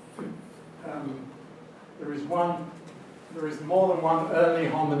 There is more than one early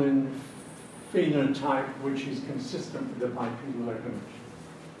hominin phenotype which is consistent with the bipedal locomotion.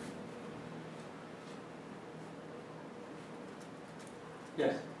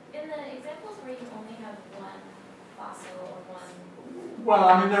 Yes? In the examples where you only have one fossil or one... Well,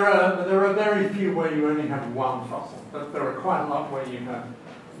 I mean, there are very few where you only have one fossil, but there are quite a lot where you have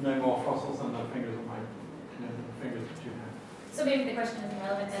no more fossils than the fingers of the fingers that you have. So maybe the question isn't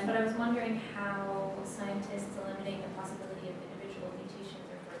relevant then, but I was wondering how scientists eliminate the possibility of individual mutations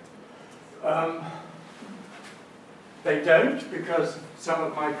or birth. They don't, because some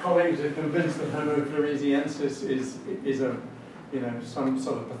of my colleagues are convinced that Homo floresiensis is a, you know, some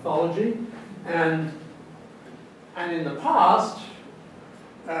sort of pathology, and in the past,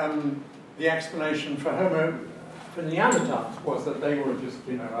 the explanation for Neanderthals was that they were just,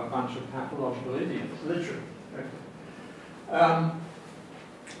 you know, a bunch of pathological idiots, literally.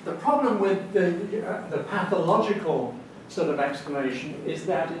 The problem with the pathological sort of explanation is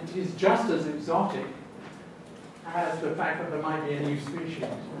that it is just as exotic as the fact that there might be a new species.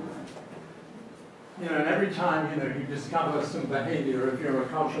 You know, and every time, you know, you discover some behavior, if you're a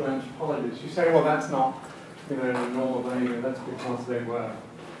cultural anthropologist, you say, well, that's not, you know, normal behavior, that's because they were,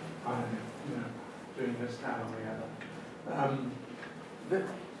 I don't know, you know, doing this, that, or the other.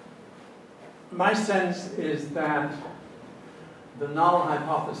 My sense is that the null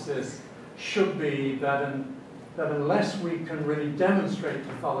hypothesis should be that unless we can really demonstrate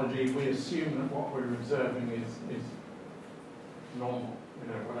pathology, we assume that what we're observing is normal, you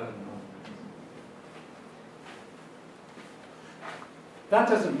know, whatever normal. That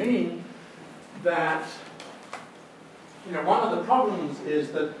doesn't mean that, you know, one of the problems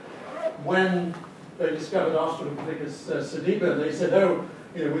is that when they discovered Australopithecus sediba, they said, oh,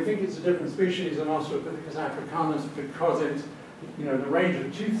 you know, we think it's a different species than Australopithecus africanus because it's, you know, the range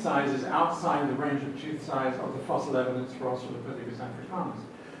of tooth size is outside the range of tooth size of the fossil evidence for Australopithecus africanus.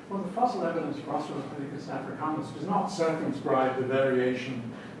 Well, the fossil evidence for Australopithecus africanus does not circumscribe the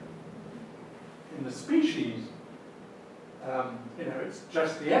variation in the species. You know, it's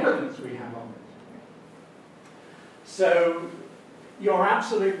just the evidence we have on it. So you're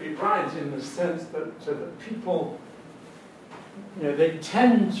absolutely right in the sense that people, you know, they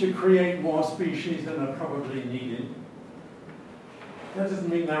tend to create more species than are probably needed. That doesn't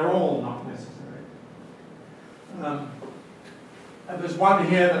mean they're all not necessary. And there's one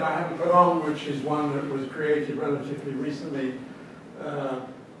here that I haven't put on, which is one that was created relatively recently,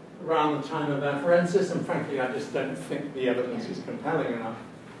 around the time of Afarensis, and frankly, I just don't think the evidence is compelling enough.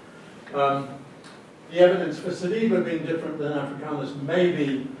 The evidence for Sediba being different than Africanus may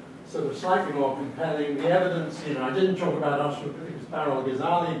be sort of slightly more compelling. The evidence, you know, I didn't talk about Australopithecus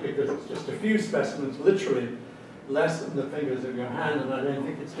barrel-ghazali because it's just a few specimens, literally less than the fingers of your hand, and I don't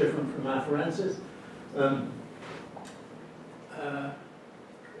think it's different from Afarensis.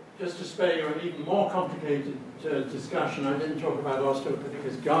 just to spare you an even more complicated discussion, I didn't talk about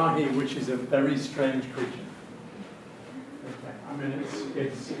Australopithecus garhi, which is a very strange creature. Okay. I mean,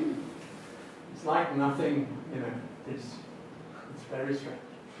 it's like nothing, you know, it's very strange.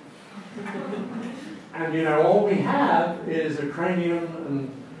 And, you know, all we have is a cranium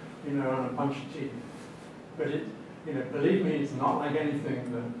and, you know, and a bunch of teeth. But it, you know, believe me, it's not like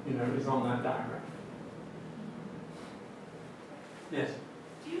anything that, you know, is on that diagram. Yes?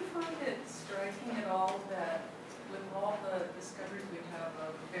 Do you find it striking at all that with all the discoveries we have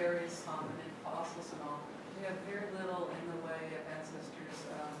of various hominin fossils and all, we have very little in the way of ancestors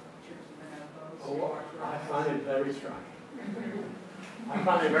of bonobos? Oh, I find it very striking. I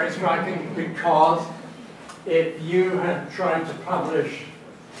find it very striking because if you had tried to publish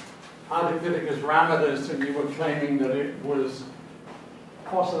Ardipithecus ramidus and you were claiming that it was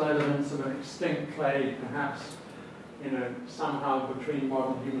fossil evidence of an extinct clade, perhaps, you know, somehow between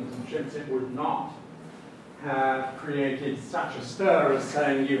modern humans and chimps, it would not have created such a stir as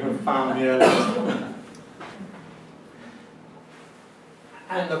saying you have found the earliest.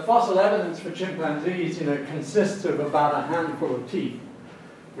 And the fossil evidence for chimpanzees, you know, consists of about a handful of teeth,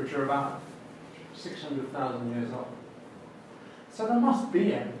 which are about 600,000 years old. So there must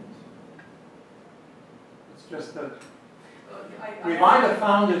be evidence. It's just that we've either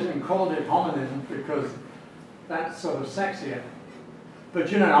found it and called it hominin because that's sort of sexier.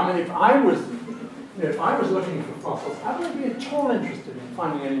 But you know, I mean, if I was looking for fossils, I wouldn't be at all interested in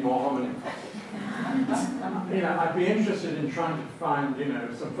finding any more hominin fossils. You know, I'd be interested in trying to find, you know,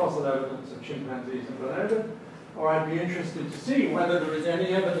 some fossil evidence of chimpanzees and bonobos, or I'd be interested to see whether there is any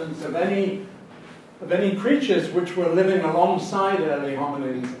evidence of any creatures which were living alongside early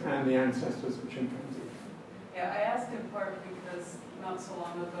hominins and the ancestors of chimpanzees. Yeah, I asked in part because not so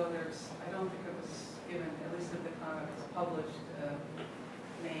long ago I don't think it was given, at least at the time it was published,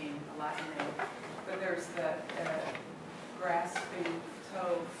 name, a Latin name, but there's that grasping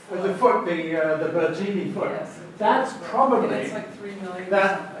toe foot. The foot, the Bertini foot. Yes, that's probably, it's like 3 million or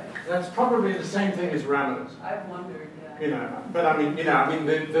something. That's probably the same thing as ramidus. I've wondered, yeah. You know, but I mean, you know, I mean,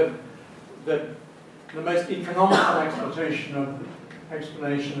 the most economical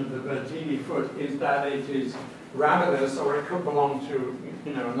explanation of the Bertini foot is that it is ramidus, or it could belong to,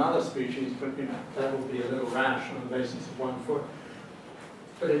 you know, another species, but you know, that will be a little rash on the basis of one foot.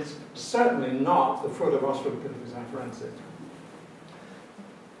 But it's certainly not the foot of Australopithecus afarensis.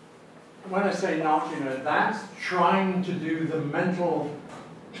 When I say not, you know, that's trying to do the mental,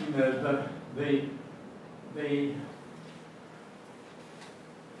 you know,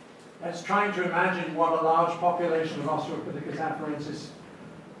 that's trying to imagine what a large population of Australopithecus afarensis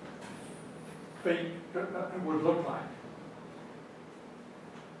feet would look like.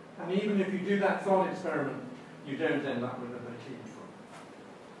 And even if you do that thought experiment, you don't end up with a Bertini foot.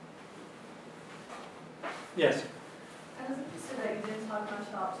 Yes? I was interested that you didn't talk much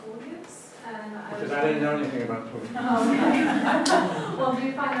about tool use, and Because I didn't know anything about tools. Oh, okay. Well, do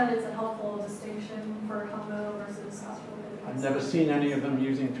you find that it's a helpful distinction for Homo versus Australopithecus? I've never seen any of them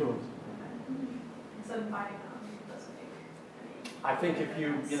using tools. Okay. So finding them doesn't make any. I think if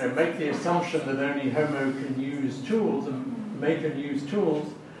you know, make the assumption that only Homo can use tools and make and use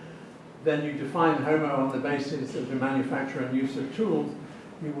tools, then you define Homo on the basis of the manufacture and use of tools,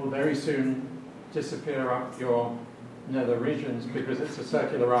 you will very soon disappear up your nether regions because it's a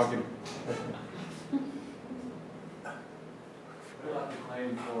circular argument. What about the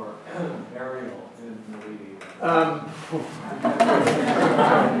claim for burial in the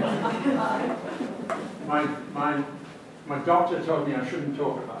my doctor told me I shouldn't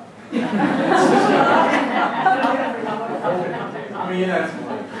talk about it. I mean, you know,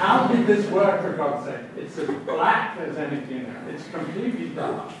 how did this work, for God's sake? It's as black as anything. It's completely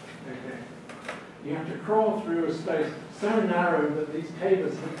dark. Okay. You have to crawl through a space so narrow that these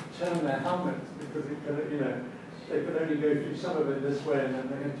cavers have to turn their helmets because it could, you know, they could only go through some of it this way, and then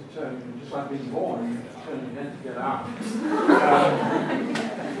they had to turn, just like being born, you have to turn your head to get out.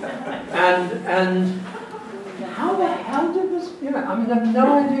 And how the hell did this, you know, I mean, I have no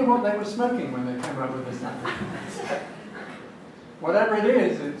idea what they were smoking when they came up with this idea. Whatever it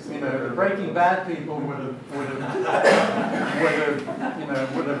is, it's, you know, the Breaking Bad people would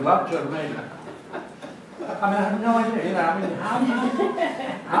have loved to have made it. I mean, I have no idea, you know, I mean,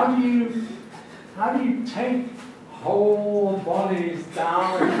 how do you take whole bodies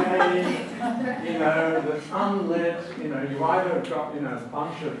down a cave, you know, that's unlit, you know, you either have got, you know, a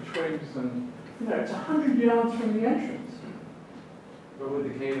bunch of twigs and, you know, it's 100 yards from the entrance. But would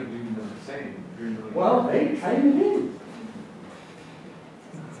the cave have even been the same? Well, they came in.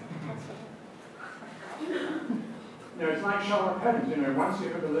 You know, it's like Sherlock Holmes, you know, once you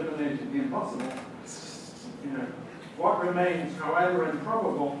have eliminated the impossible, you know, what remains, however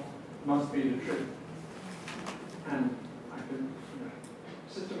improbable, must be the truth. And I can, you know,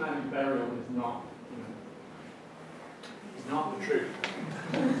 systematic burial is not, you know, is not the truth.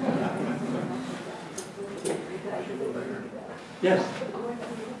 Yes.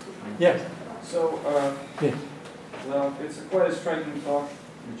 Yes. So, Yes. well, it's quite a striking talk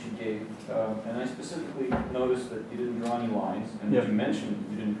that you gave, and I specifically noticed that you didn't draw any lines, and that you mentioned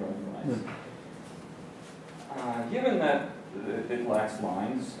you didn't draw any lines. Given that it lacks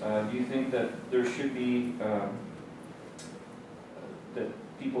lines, do you think that there should be, that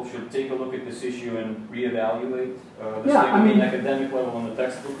people should take a look at this issue and reevaluate the state on an academic level and the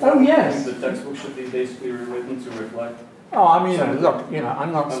textbook level? Oh, yes. I think the textbook should be basically rewritten to reflect. Oh, I mean, look, you know,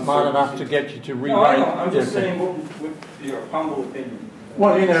 I'm not smart enough to get you to rewrite. No, I know. I'm just saying, what your humble opinion?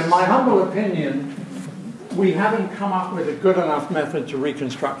 Well, you know, my humble opinion, we haven't come up with a good enough method to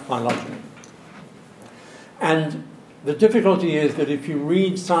reconstruct phylogeny. And the difficulty is that if you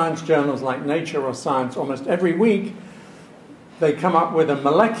read science journals like Nature or Science almost every week, they come up with a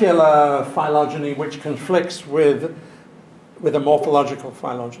molecular phylogeny which conflicts with a morphological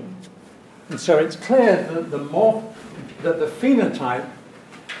phylogeny. And so it's clear that the phenotype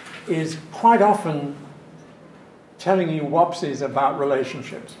is quite often telling you whoopsies about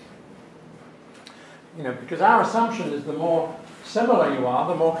relationships. You know, because our assumption is the more similar you are,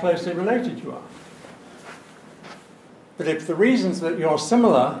 the more closely related you are. But if the reasons that you're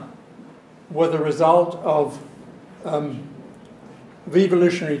similar were the result of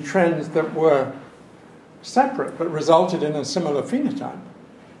evolutionary trends that were separate but resulted in a similar phenotype,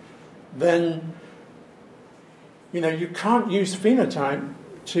 then you know you can't use phenotype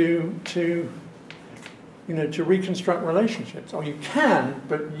to reconstruct relationships. Or you can,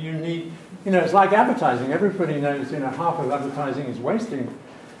 but you need, you know, it's like advertising. Everybody knows, you know, half of advertising is wasting.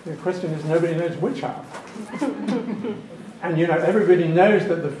 The question is, nobody knows which half. And you know, everybody knows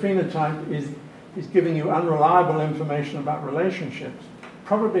that the phenotype is giving you unreliable information about relationships,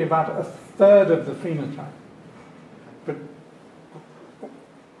 probably about a third of the phenotype. But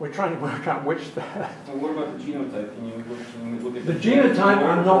we're trying to work out which third. So what about the genotype? Can you look at the genotype?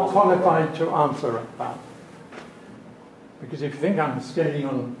 I'm not qualified to answer about. Because if you think I'm skating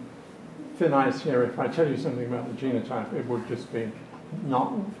on thin ice here, if I tell you something about the genotype, it would just be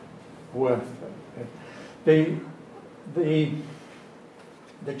not worth it. The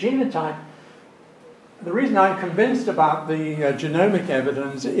genotype, the reason I'm convinced about the genomic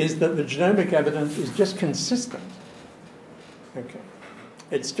evidence is that the genomic evidence is just consistent. Okay.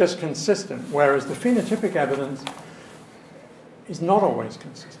 It's just consistent, whereas the phenotypic evidence is not always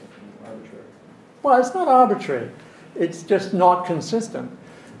consistent. Arbitrary. Well, it's not arbitrary. It's just not consistent.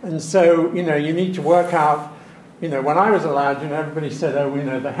 And so, you know, you need to work out, you know, when I was a lad, you know, everybody said, oh, you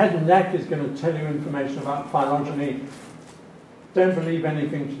know, the head and neck is going to tell you information about phylogeny. Don't believe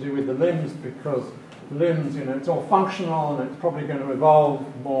anything to do with the limbs, because limbs, you know, it's all functional and it's probably going to evolve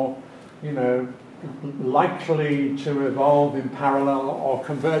more, you know, likely to evolve in parallel or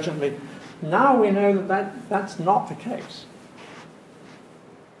convergently. Now we know that that's not the case.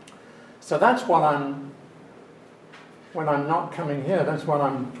 So that's what when I'm not coming here, that's what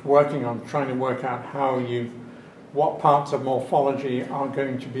I'm working on, trying to work out what parts of morphology are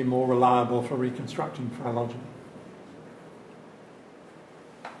going to be more reliable for reconstructing phylogeny.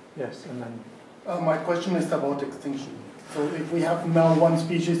 Yes, and then... my question is about extinction. So if we have now one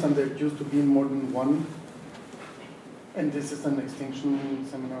species and there used to be more than one, and this is an extinction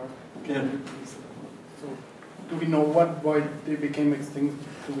seminar, yeah. So do we know why they became extinct?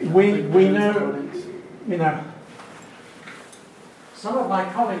 We know, you know, some of my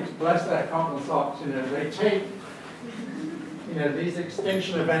colleagues, bless their cotton socks, you know, they take, you know, these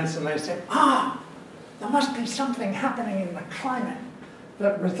extinction events and they say, there must be something happening in the climate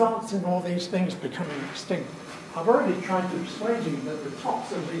that results in all these things becoming extinct. I've already tried to persuade you that the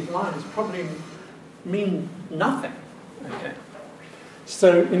tops of these lines probably mean nothing. Okay.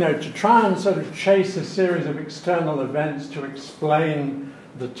 So, you know, to try and sort of chase a series of external events to explain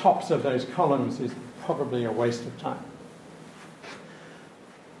the tops of those columns is probably a waste of time.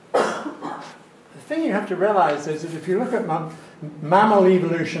 The thing you have to realize is that if you look at mammal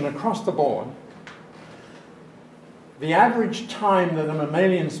evolution across the board, the average time that a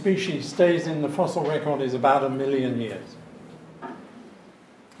mammalian species stays in the fossil record is about 1 million years.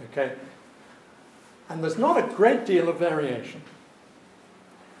 Okay? And there's not a great deal of variation.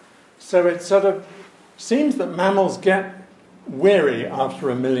 So it sort of seems that mammals get weary after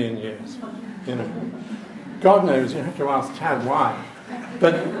 1 million years. You know, God knows, you have to ask Tad why.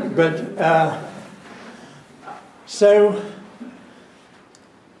 But So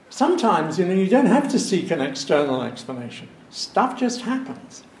sometimes, you don't have to seek an external explanation. Stuff just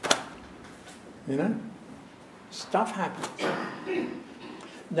happens. Stuff happens.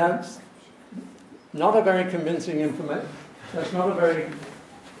 That's not a very convincing information. That's not a very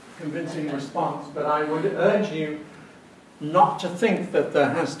convincing response, but I would urge you not to think that there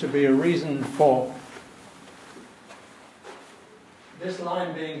has to be a reason for this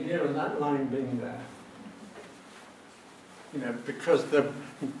line being here and that line being there. Because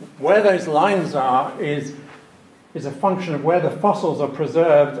where those lines are is a function of where the fossils are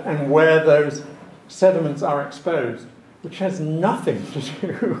preserved and where those sediments are exposed, which has nothing to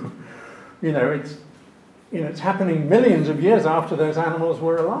do. It's happening millions of years after those animals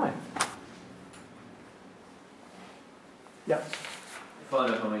were alive. Yes.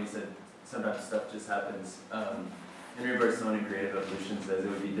 Following up on what you said, sometimes stuff just happens. Henry Bergson in Creative Evolution says it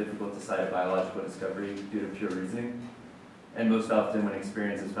would be difficult to cite a biological discovery due to pure reasoning. And most often when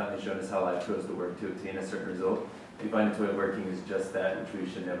experience has finally shown us how life chose to work to obtain a certain result, we find its way of working is just that, which we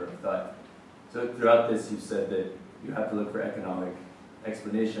should never have thought. So throughout this, you've said that you have to look for economic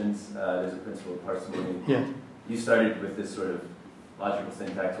explanations. There's a principle of parsimony. Yeah. You started with this sort of logical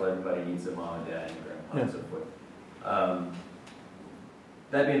syntax where everybody needs a mom and dad and grandpa and so forth.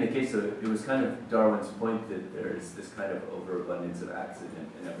 That being the case, though, it was kind of Darwin's point that there's this kind of overabundance of accident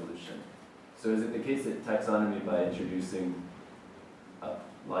in evolution. So is it the case that taxonomy, by introducing a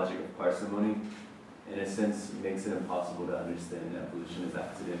logic of parsimony, in a sense makes it impossible to understand evolution as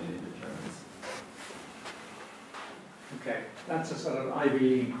accident and indeterminate? Okay, that's a sort of Ivy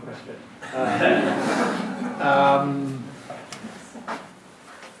League question.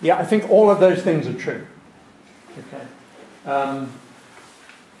 Yeah, I think all of those things are true. Okay.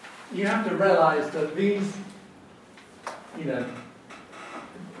 You have to realize that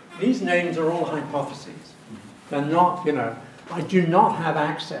these names are all hypotheses. They're not, I do not have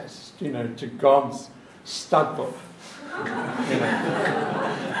access, to God's stud book.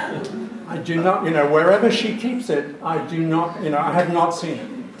 I do not, wherever she keeps it, I do not, I have not seen it.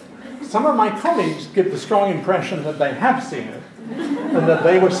 Some of my colleagues give the strong impression that they have seen it, and that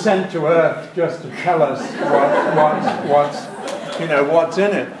they were sent to Earth just to tell us what's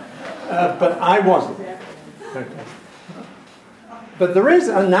in it. But I wasn't. Okay. But there is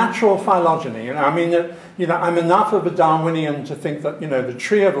a natural phylogeny. I'm enough of a Darwinian to think that, the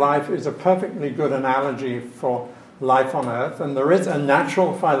tree of life is a perfectly good analogy for life on Earth, and there is a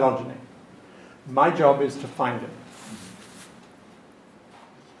natural phylogeny. My job is to find it.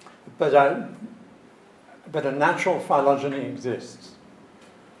 But a natural phylogeny exists.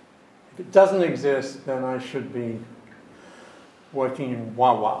 If it doesn't exist, then I should be working in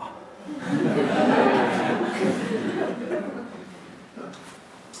Wawa. I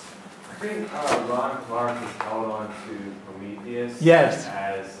think Ron Clark has held on to Prometheus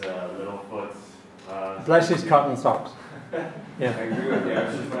as Littlefoot's. Bless his cotton socks. Yeah. I agree with you. I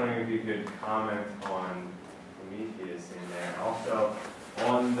was just wondering if you could comment on Prometheus in there. Also,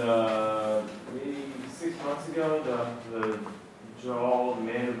 on the maybe 6 months ago, the jaw, the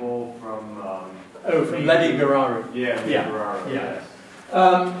mandible from. From Ledi Gararu. Yeah, Gararu. Yeah.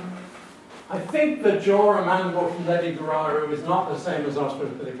 I think the jaw and mandible from Ledi Gararu is not the same as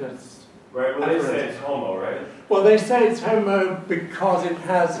Australopithecus. Right, well they say it's Homo, right? Well, they say it's Homo because it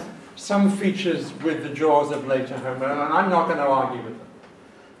has some features with the jaws of later Homo, and I'm not going to argue with them.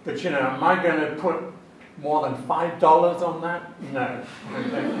 But, am I going to put more than $5 on that? No.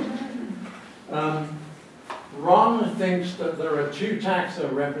 Okay. Ron thinks that there are two taxa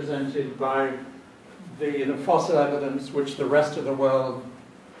represented by the fossil evidence, which the rest of the world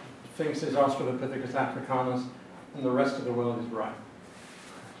thinks is Australopithecus africanus, and the rest of the world is right.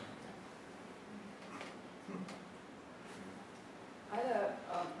 I had a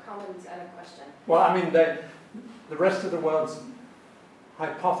comment and a question. Well, the rest of the world's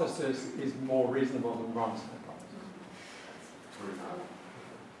hypothesis is more reasonable than Ron's hypothesis.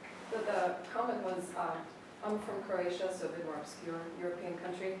 The comment was, I'm from Croatia, so a bit more obscure European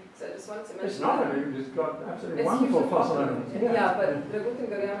country. So I just wanted to mention. It's not, it's got absolutely wonderful fossil evidence. Yeah, but Dragutin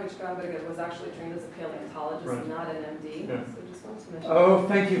Gorjanović-Kramberger was actually trained as a paleontologist, right. Not an MD. Yeah. So just wanted to mention. Oh,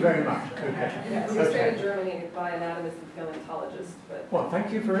 thank you very much. Okay. Yeah, he was trained in Germany by an anatomist and paleontologist, but well,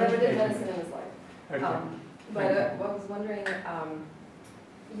 thank you for never did educating medicine me. in his life. Okay. But I was wondering,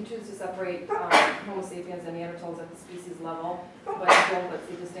 you choose to separate Homo sapiens and Neanderthals at the species level, but you don't, let's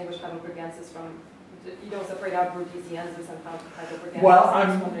say, distinguish Heidelbergensis from. You don't separate out Rhodesiensis and Heidelbergensis. Well, I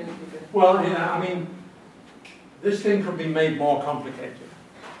was wondering if you could. Well, this thing could be made more complicated.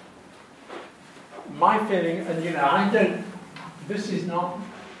 My feeling, and I don't. This is not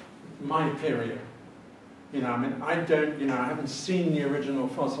my period. You know, I mean, I don't, you know, I haven't seen the original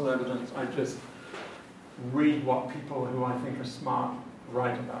fossil evidence. I just read what people who I think are smart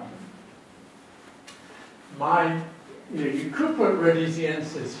write about them. You know, you could put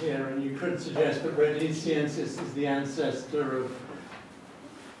Rhodesiensis here, and you could suggest that Rhodesiensis is the ancestor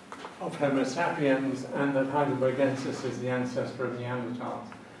of Homo sapiens, and that Heidelbergensis is the ancestor of Neanderthals.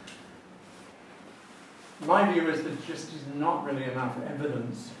 My view is that just is not really enough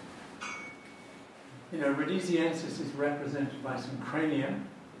evidence. You know, Rhodesiensis is represented by some crania,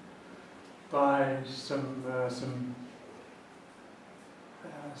 by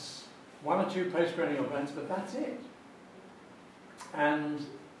one or two postcranial bones, but that's it. And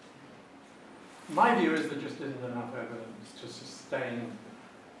my view is there just isn't enough evidence to sustain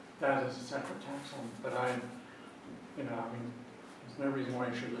that as a separate taxon. But you know, I mean, there's no reason why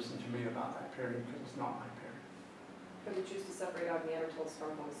you should listen to me about that period, because it's not my period. But you choose to separate out Neanderthals from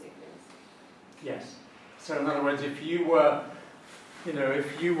Homo sapiens. Yes. So in other words, if you were, you know,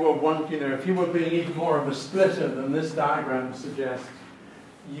 if you were being even more of a splitter than this diagram suggests,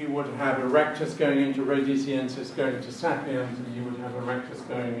 you would have Erectus going into Rhodesiensis, going to Sapiens, and you would have Erectus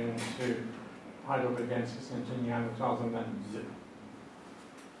going into Heidelbergensis, into Neanderthals, and then zip.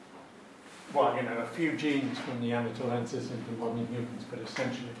 Well, you know, a few genes from Neanderthalensis into modern humans, but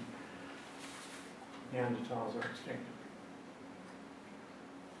essentially Neanderthals are extinct.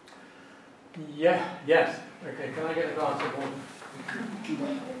 Yeah, yes. Okay, can I get a glass of water?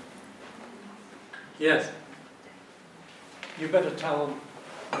 Yes. You better tell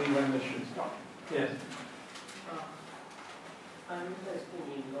me when this should stop. Yes. I'm interested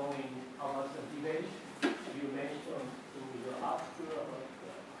in knowing about the debate you mentioned in the article about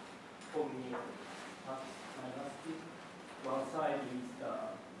the Hominin dynasty. One side is the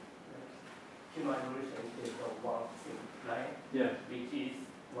human evolution is the one thing, right? Yes. Which is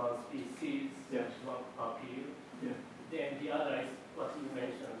one species, yes, one period. Yeah. Then the other is what you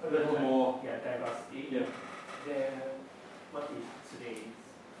mentioned. A little more. Yeah, diversity. Yeah. Then what is today's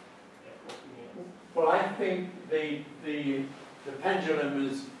opinion? Well, I think the pendulum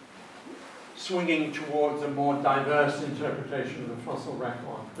is swinging towards a more diverse interpretation of the fossil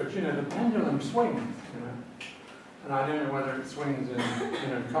record. But you know, the pendulum swings, you know. And I don't know whether it swings in, you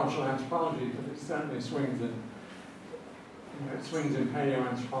know, cultural anthropology, but it certainly swings in, you know, it swings in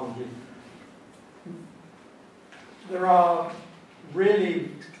paleoanthropology. There are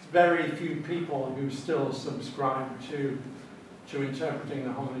really very few people who still subscribe to interpreting the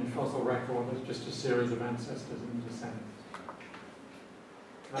hominin fossil record as just a series of ancestors and descendants.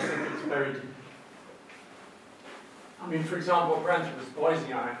 And I think it's very... I mean, for example, Paranthropus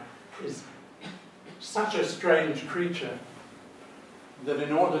boisei is such a strange creature that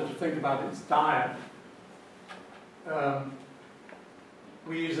in order to think about its diet,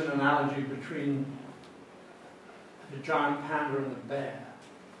 we use an analogy between the giant panda and the bear.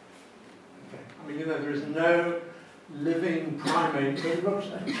 Okay. I mean, you know, there is no living primate that looks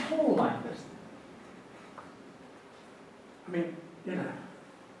at all like this. I mean, you know,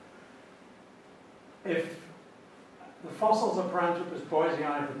 if the fossils of Paranthropus boisei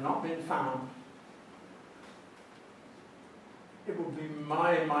had not been found, it would be in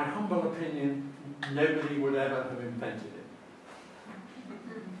my humble opinion, nobody would ever have invented it.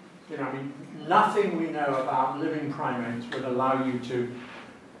 You know, I mean, nothing we know about living primates would allow you to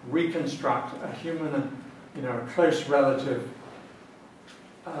reconstruct a human, you know, a close relative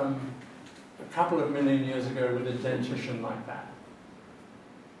a couple of million years ago with a dentition like that.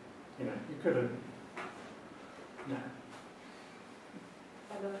 You know, you could have, no.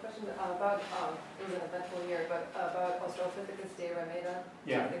 Another question about, it was an eventful year, but about Australopithecus de Rameda.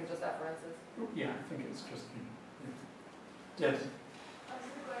 Yeah. I think just references. Yeah, I think it's just, yeah. Yes. I was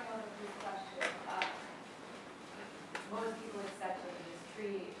going on with this question. Most people accept that this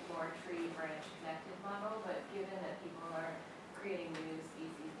more tree branch connected model, but given that people are creating new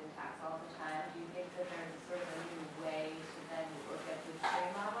species and tax all the time, do you think that there's sort of a new way to then look at this tree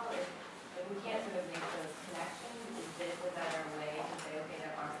model? If we can't sort of make those connections, is this a better way to say, okay,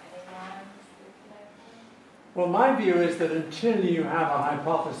 there aren't any lines to connect them? Well, my view is that until you have a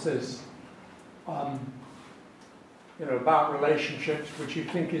hypothesis you know, about relationships which you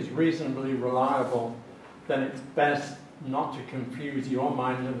think is reasonably reliable, then it's best not to confuse your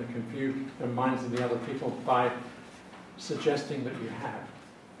mind and the minds of the other people by suggesting that you have.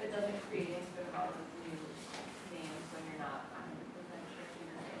 It doesn't create any sort of all these new names when you're not 100% sure if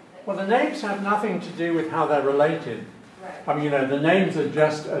you're the same thing. Well, the names have nothing to do with how they're related. Right. I mean, you know, the names are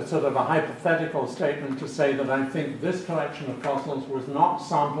just a sort of a hypothetical statement to say that I think this collection of fossils was not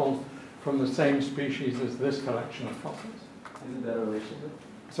sampled from the same species as this collection of fossils. Isn't that a relationship?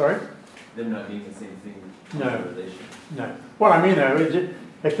 Sorry? them not being the same thing. No. Relation. No. Well, I mean,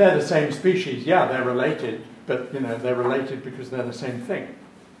 if they're the same species, yeah, they're related, but they're related because they're the same thing.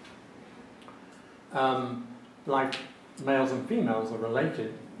 Like males and females are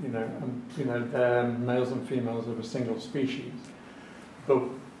related, they're males and females of a single species. But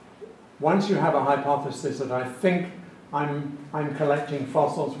once you have a hypothesis that I think I'm collecting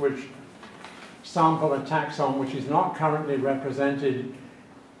fossils which sample a taxon which is not currently represented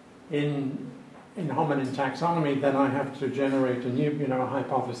in hominin taxonomy, then I have to generate a new, a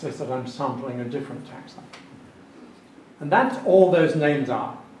hypothesis that I'm sampling a different taxon. And that's all those names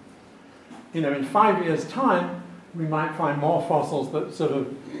are. In 5 years' time, we might find more fossils that sort of,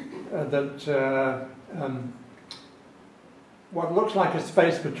 what looks like a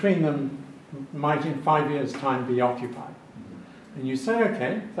space between them might in 5 years' time be occupied. And you say,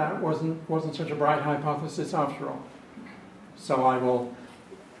 okay, that wasn't such a bright hypothesis after all. So I will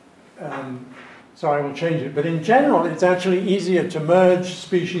change it. But in general, it's actually easier to merge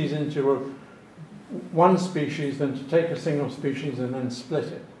species into one species than to take a single species and then split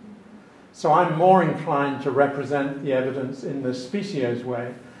it. So I'm more inclined to represent the evidence in the specios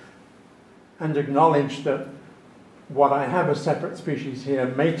way and acknowledge that what I have as separate species here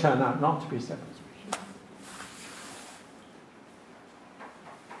may turn out not to be separate species.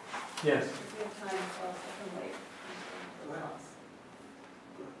 Yes? We have time for a second wait.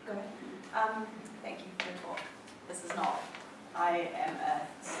 Go ahead. Thank you for the talk. This is not, I am a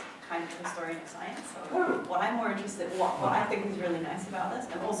kind of historian of science, so what I'm more interested in, what I think is really nice about this,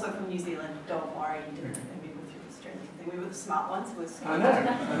 and also from New Zealand, don't worry, you didn't let me go through this journey thing. We were the smart ones who were smart. I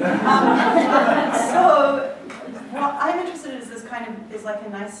know. So what I'm interested in is this is like a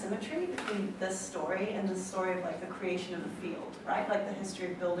nice symmetry between this story and the story of like the creation of the field, right? Like the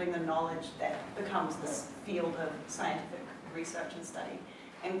history of building the knowledge that becomes this field of scientific research and study.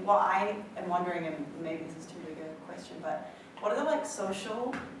 And what I am wondering, and maybe this is too big a question, but what are the like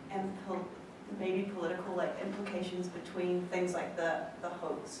social and maybe political like implications between things like the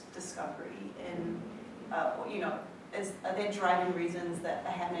hoax discovery and are there driving reasons that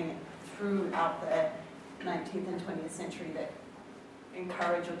are happening throughout the 19th and 20th century that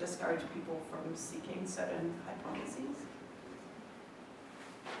encourage or discourage people from seeking certain hypotheses?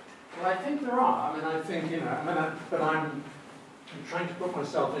 Well, I think there are. But I'm trying to put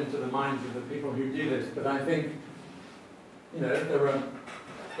myself into the minds of the people who do this, but I think,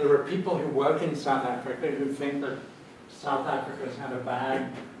 there are people who work in South Africa who think that South Africa's had a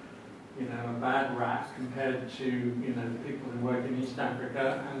bad rap compared to, the people who work in East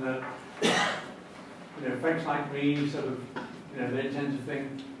Africa, and that, folks like me sort of, they tend to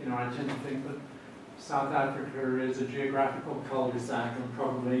think, I tend to think that South Africa is a geographical cul-de-sac, and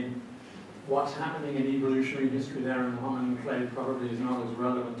probably what's happening in evolutionary history there in the hominin clade probably is not as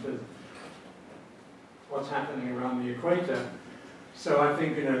relevant as what's happening around the equator. So I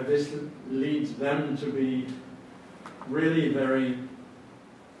think, this leads them to be really very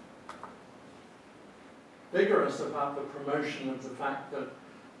vigorous about the promotion of the fact that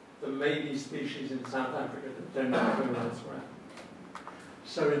there may be species in South Africa that don't occur elsewhere.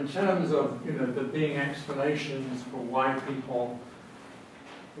 So in terms of, there being explanations for why people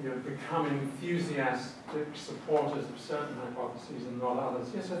become enthusiastic supporters of certain hypotheses and not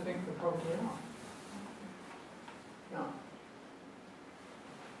others, yes, I think there probably are. Yeah.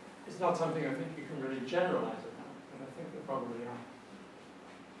 It's not something I think you can really generalize about, but I think there probably are.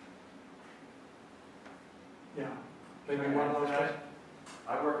 Yeah. Maybe one last question?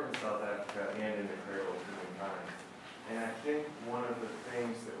 I work in South Africa and in the cradle of humankind. And I think one of the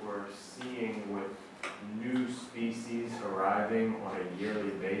things that we're seeing with new species arriving on a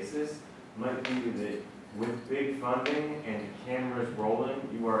yearly basis might be that with big funding and cameras rolling,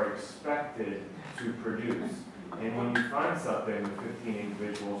 you are expected to produce. And when you find something with 15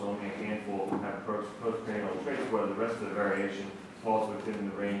 individuals, only a handful have postcranial traits, where the rest of the variation falls within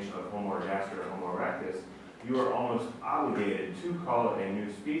the range of Homo ergaster or Homo erectus, you are almost obligated to call it a new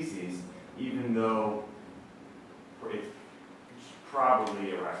species, even though it's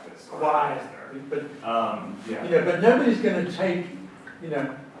probably erectus or Why? But but nobody's going to take,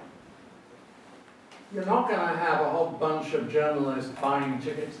 you're not going to have a whole bunch of journalists buying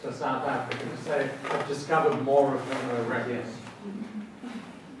tickets to South Africa to say, I've discovered more of Homo erectus.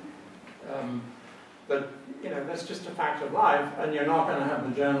 But, that's just a fact of life, and you're not going to have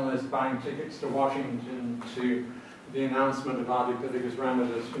the journalists buying tickets to Washington to the announcement of Ardipithecus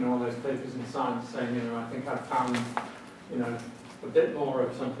ramidus, all those papers in Science saying, I think I've found, a bit more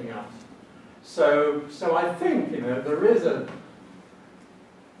of something else. So I think, there is a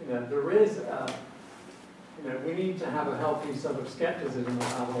we need to have a healthy sort of skepticism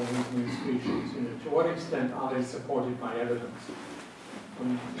about all these new species. To what extent are they supported by evidence?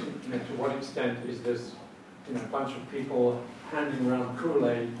 And, to what extent is this, a bunch of people handing around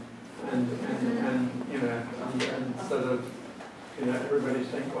Kool-Aid and sort of, everybody's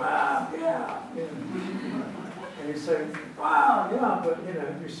saying, wow, yeah. And you say, wow, yeah, but,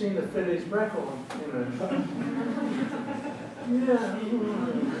 have you seen the Phillies record? Yeah.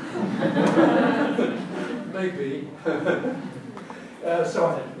 Maybe.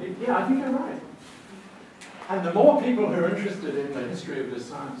 So, yeah, I think you're right. And the more people who are interested in the history of this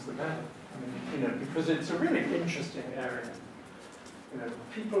science, the better. Because it's a really interesting area.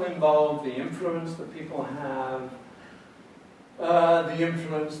 People involved, the influence that people have, the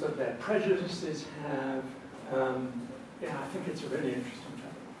influence that their prejudices have. Yeah, I think it's a really interesting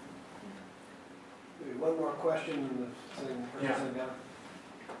topic. Maybe one more question in the same person. Yeah.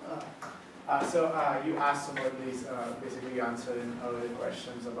 So you asked about these, basically you answered in earlier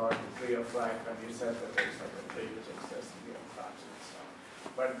questions about the tree of life, and you said that there's like a tree which exists in the branches and stuff.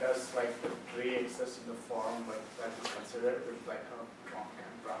 But does like the tree exist in the form like that is considered with like a trunk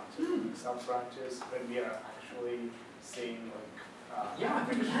and branches, sub branches, when we are actually seeing like? Yeah, I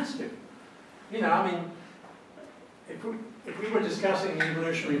think it has to. If we were discussing the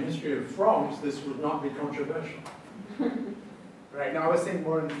evolutionary history of frogs, this would not be controversial. Right. No, I was saying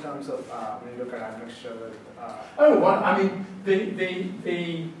more in terms of when you look at admixture with.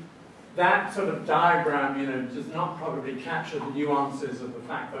 That sort of diagram, does not probably capture the nuances of the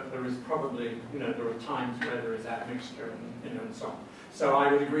fact that there is probably, there are times where there is admixture and, and so on. So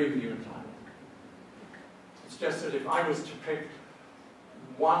I would agree with you entirely. It's just that if I was to pick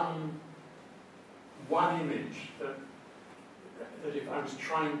one image that if I was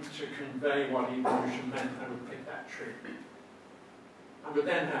trying to convey what evolution meant, I would pick that tree. I would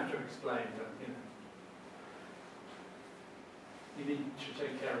then have to explain that, you need to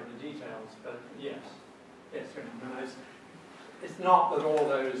take care of the details, but yes, it's not that all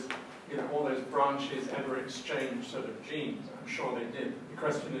those branches ever exchanged sort of genes. I'm sure they did. The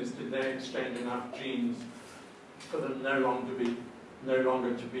question is, did they exchange enough genes for them no longer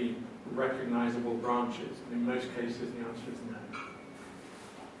to be recognizable branches? And in most cases, the answer is no.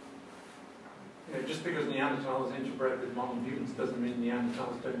 Just because Neanderthals interbred with modern humans doesn't mean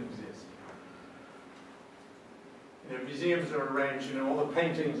Neanderthals don't exist. Museums are arranged, all the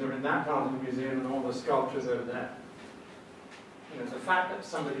paintings are in that part of the museum and all the sculptures over there. The fact that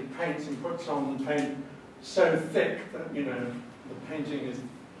somebody paints and puts on the paint so thick that, the painting is,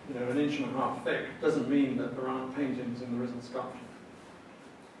 an inch and a half thick, doesn't mean that there aren't paintings and there isn't sculpture.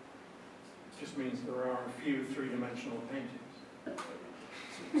 It just means there are a few three-dimensional paintings.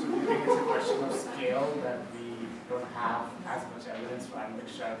 So do you think it's a question of scale that we don't have as much evidence for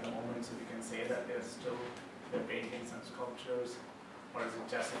admixture at the moment, so we can say that there's still the paintings and sculptures? Or is it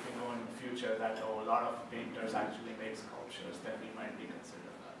just if we know in the future that a lot of painters actually make sculptures, then we might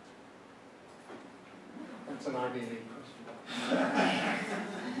reconsider that? That's an Ivy League question.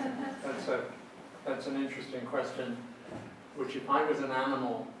 That's an interesting question, which if I was an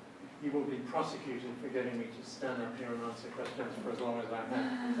animal, you will be prosecuted for getting me to stand up here and answer questions for as long as I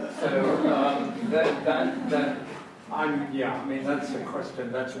have. So that's a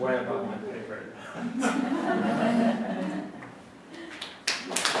question that's way above my pay grade. I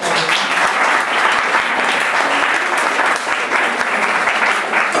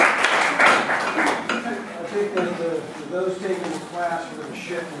think that those taking the class are going to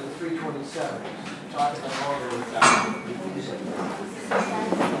shift into 327. Talk about all of that.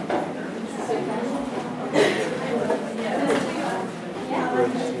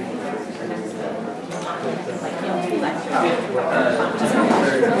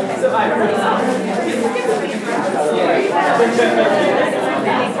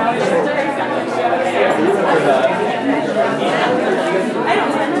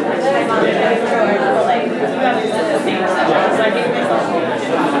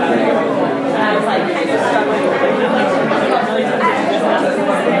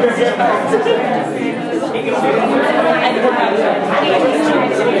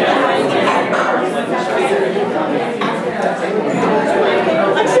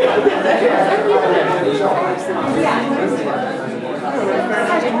 I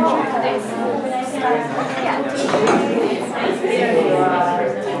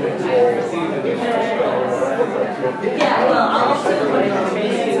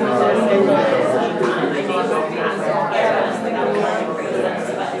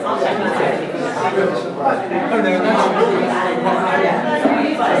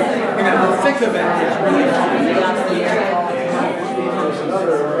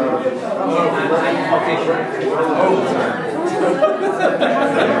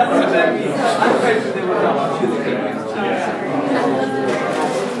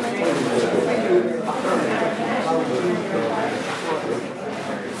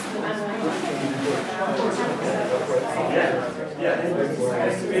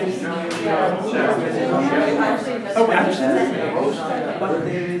Oh, absolutely. But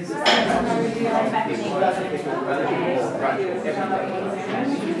there is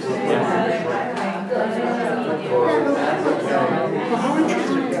How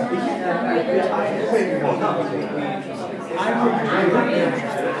interesting.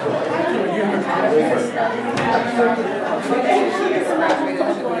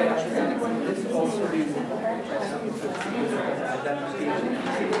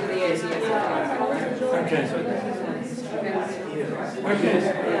 Okay.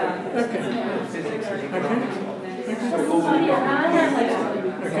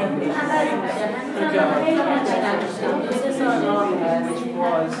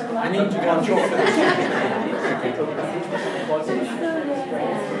 I need to go and talk to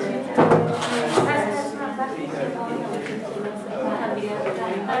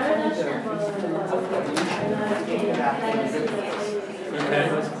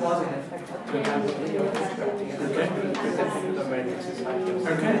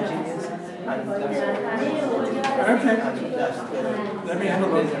Okay. Let me have a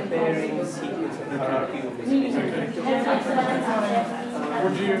look.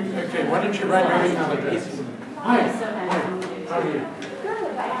 Would you, okay, why don't you write your email address? Hi. Hi. How are you?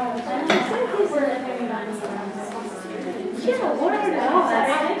 Yeah, what are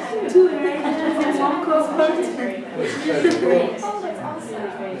those? Two and one cohort.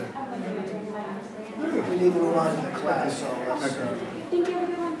 We need to move on to the class, so let's. Thank you,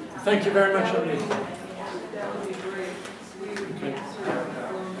 everyone. Thank you very much, indeed.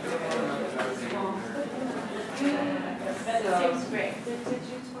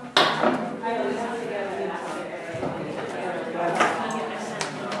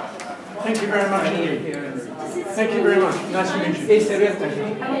 Thank you very much indeed. Thank you very much. Nice to meet you.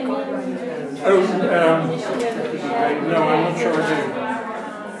 Oh, no, I'm not sure I do.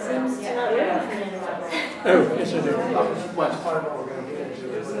 Oh, yes I do. Well, part of what we're going to get into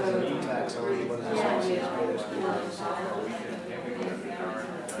is the tax on what is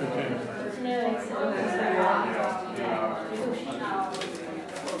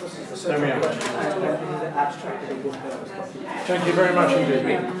There we are. Thank you very much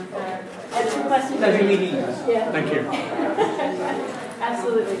indeed. I have two questions. Yeah. Thank you.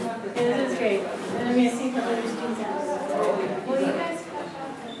 Absolutely. And this is great. And I'm going to see what other students have. Will you guys?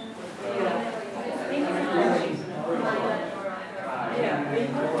 Thank you so much.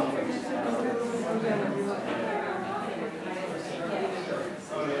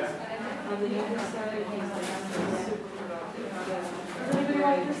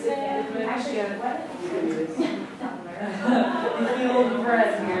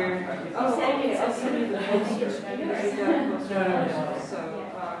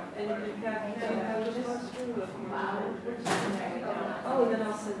 Oh, then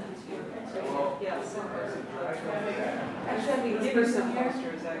I'll send them to you. Yeah, I'll send those. Actually, I can give her some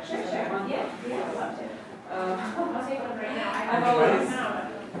posters, actually. Yeah. I'll take one right now. I'm always.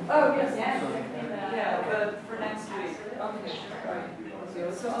 Oh, yes. Yeah. Yeah, but for next week. Okay, right.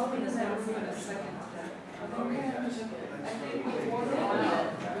 So I'll be in a second. Okay. I think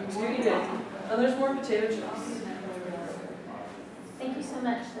and there's more potato chips. Thank you so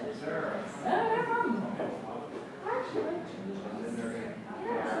much. That was really nice. No problem.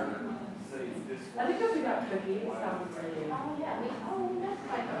 I think if we got cookies, that would be. Oh, yeah. That's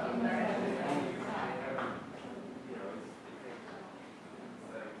quite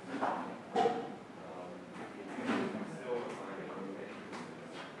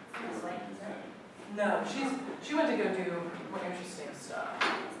No, she went to go do more interesting stuff.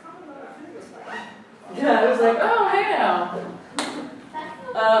 Yeah, I was like, oh, hey now.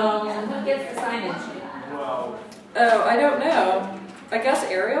 Who gets the signage? Oh, I don't know. I guess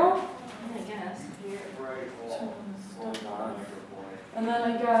Ariel? I guess. And then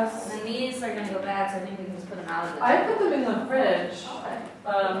I guess... And then these are going to go bad, so I think we can just put them out of the... I put them in the fridge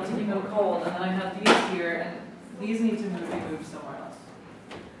to keep them cold, and then I have these here, and these need to be moved somewhere else.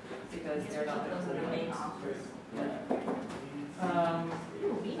 Because they're not Those are the main offers.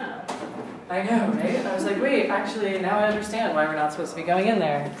 Ooh, Vino. I know, right? I was like, wait, actually, now I understand why we're not supposed to be going in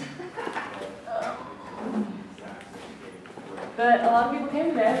there. But a lot of people came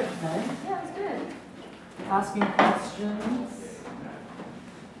today, which is nice. Yeah, it's good. Asking questions.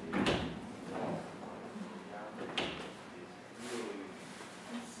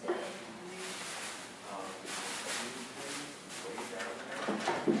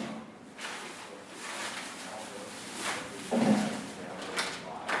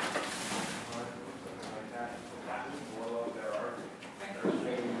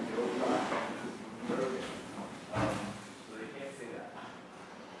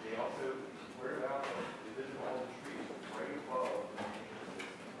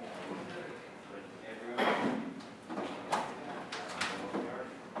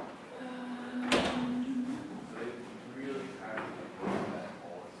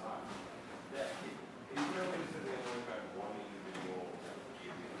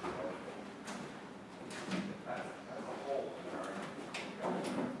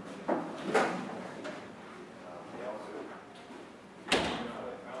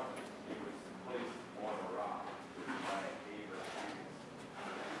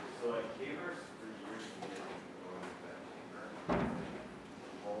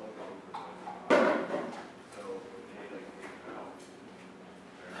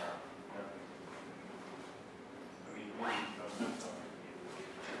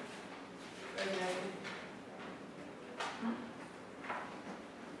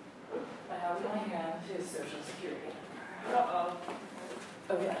 I have in my hand his social security number. Uh-oh.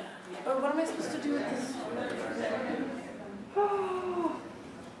 Oh, yeah. Oh, what am I supposed to do with this? Oh.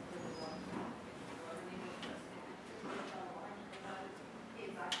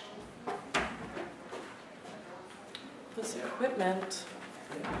 This equipment.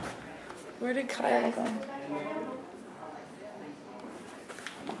 Where did Kyle go?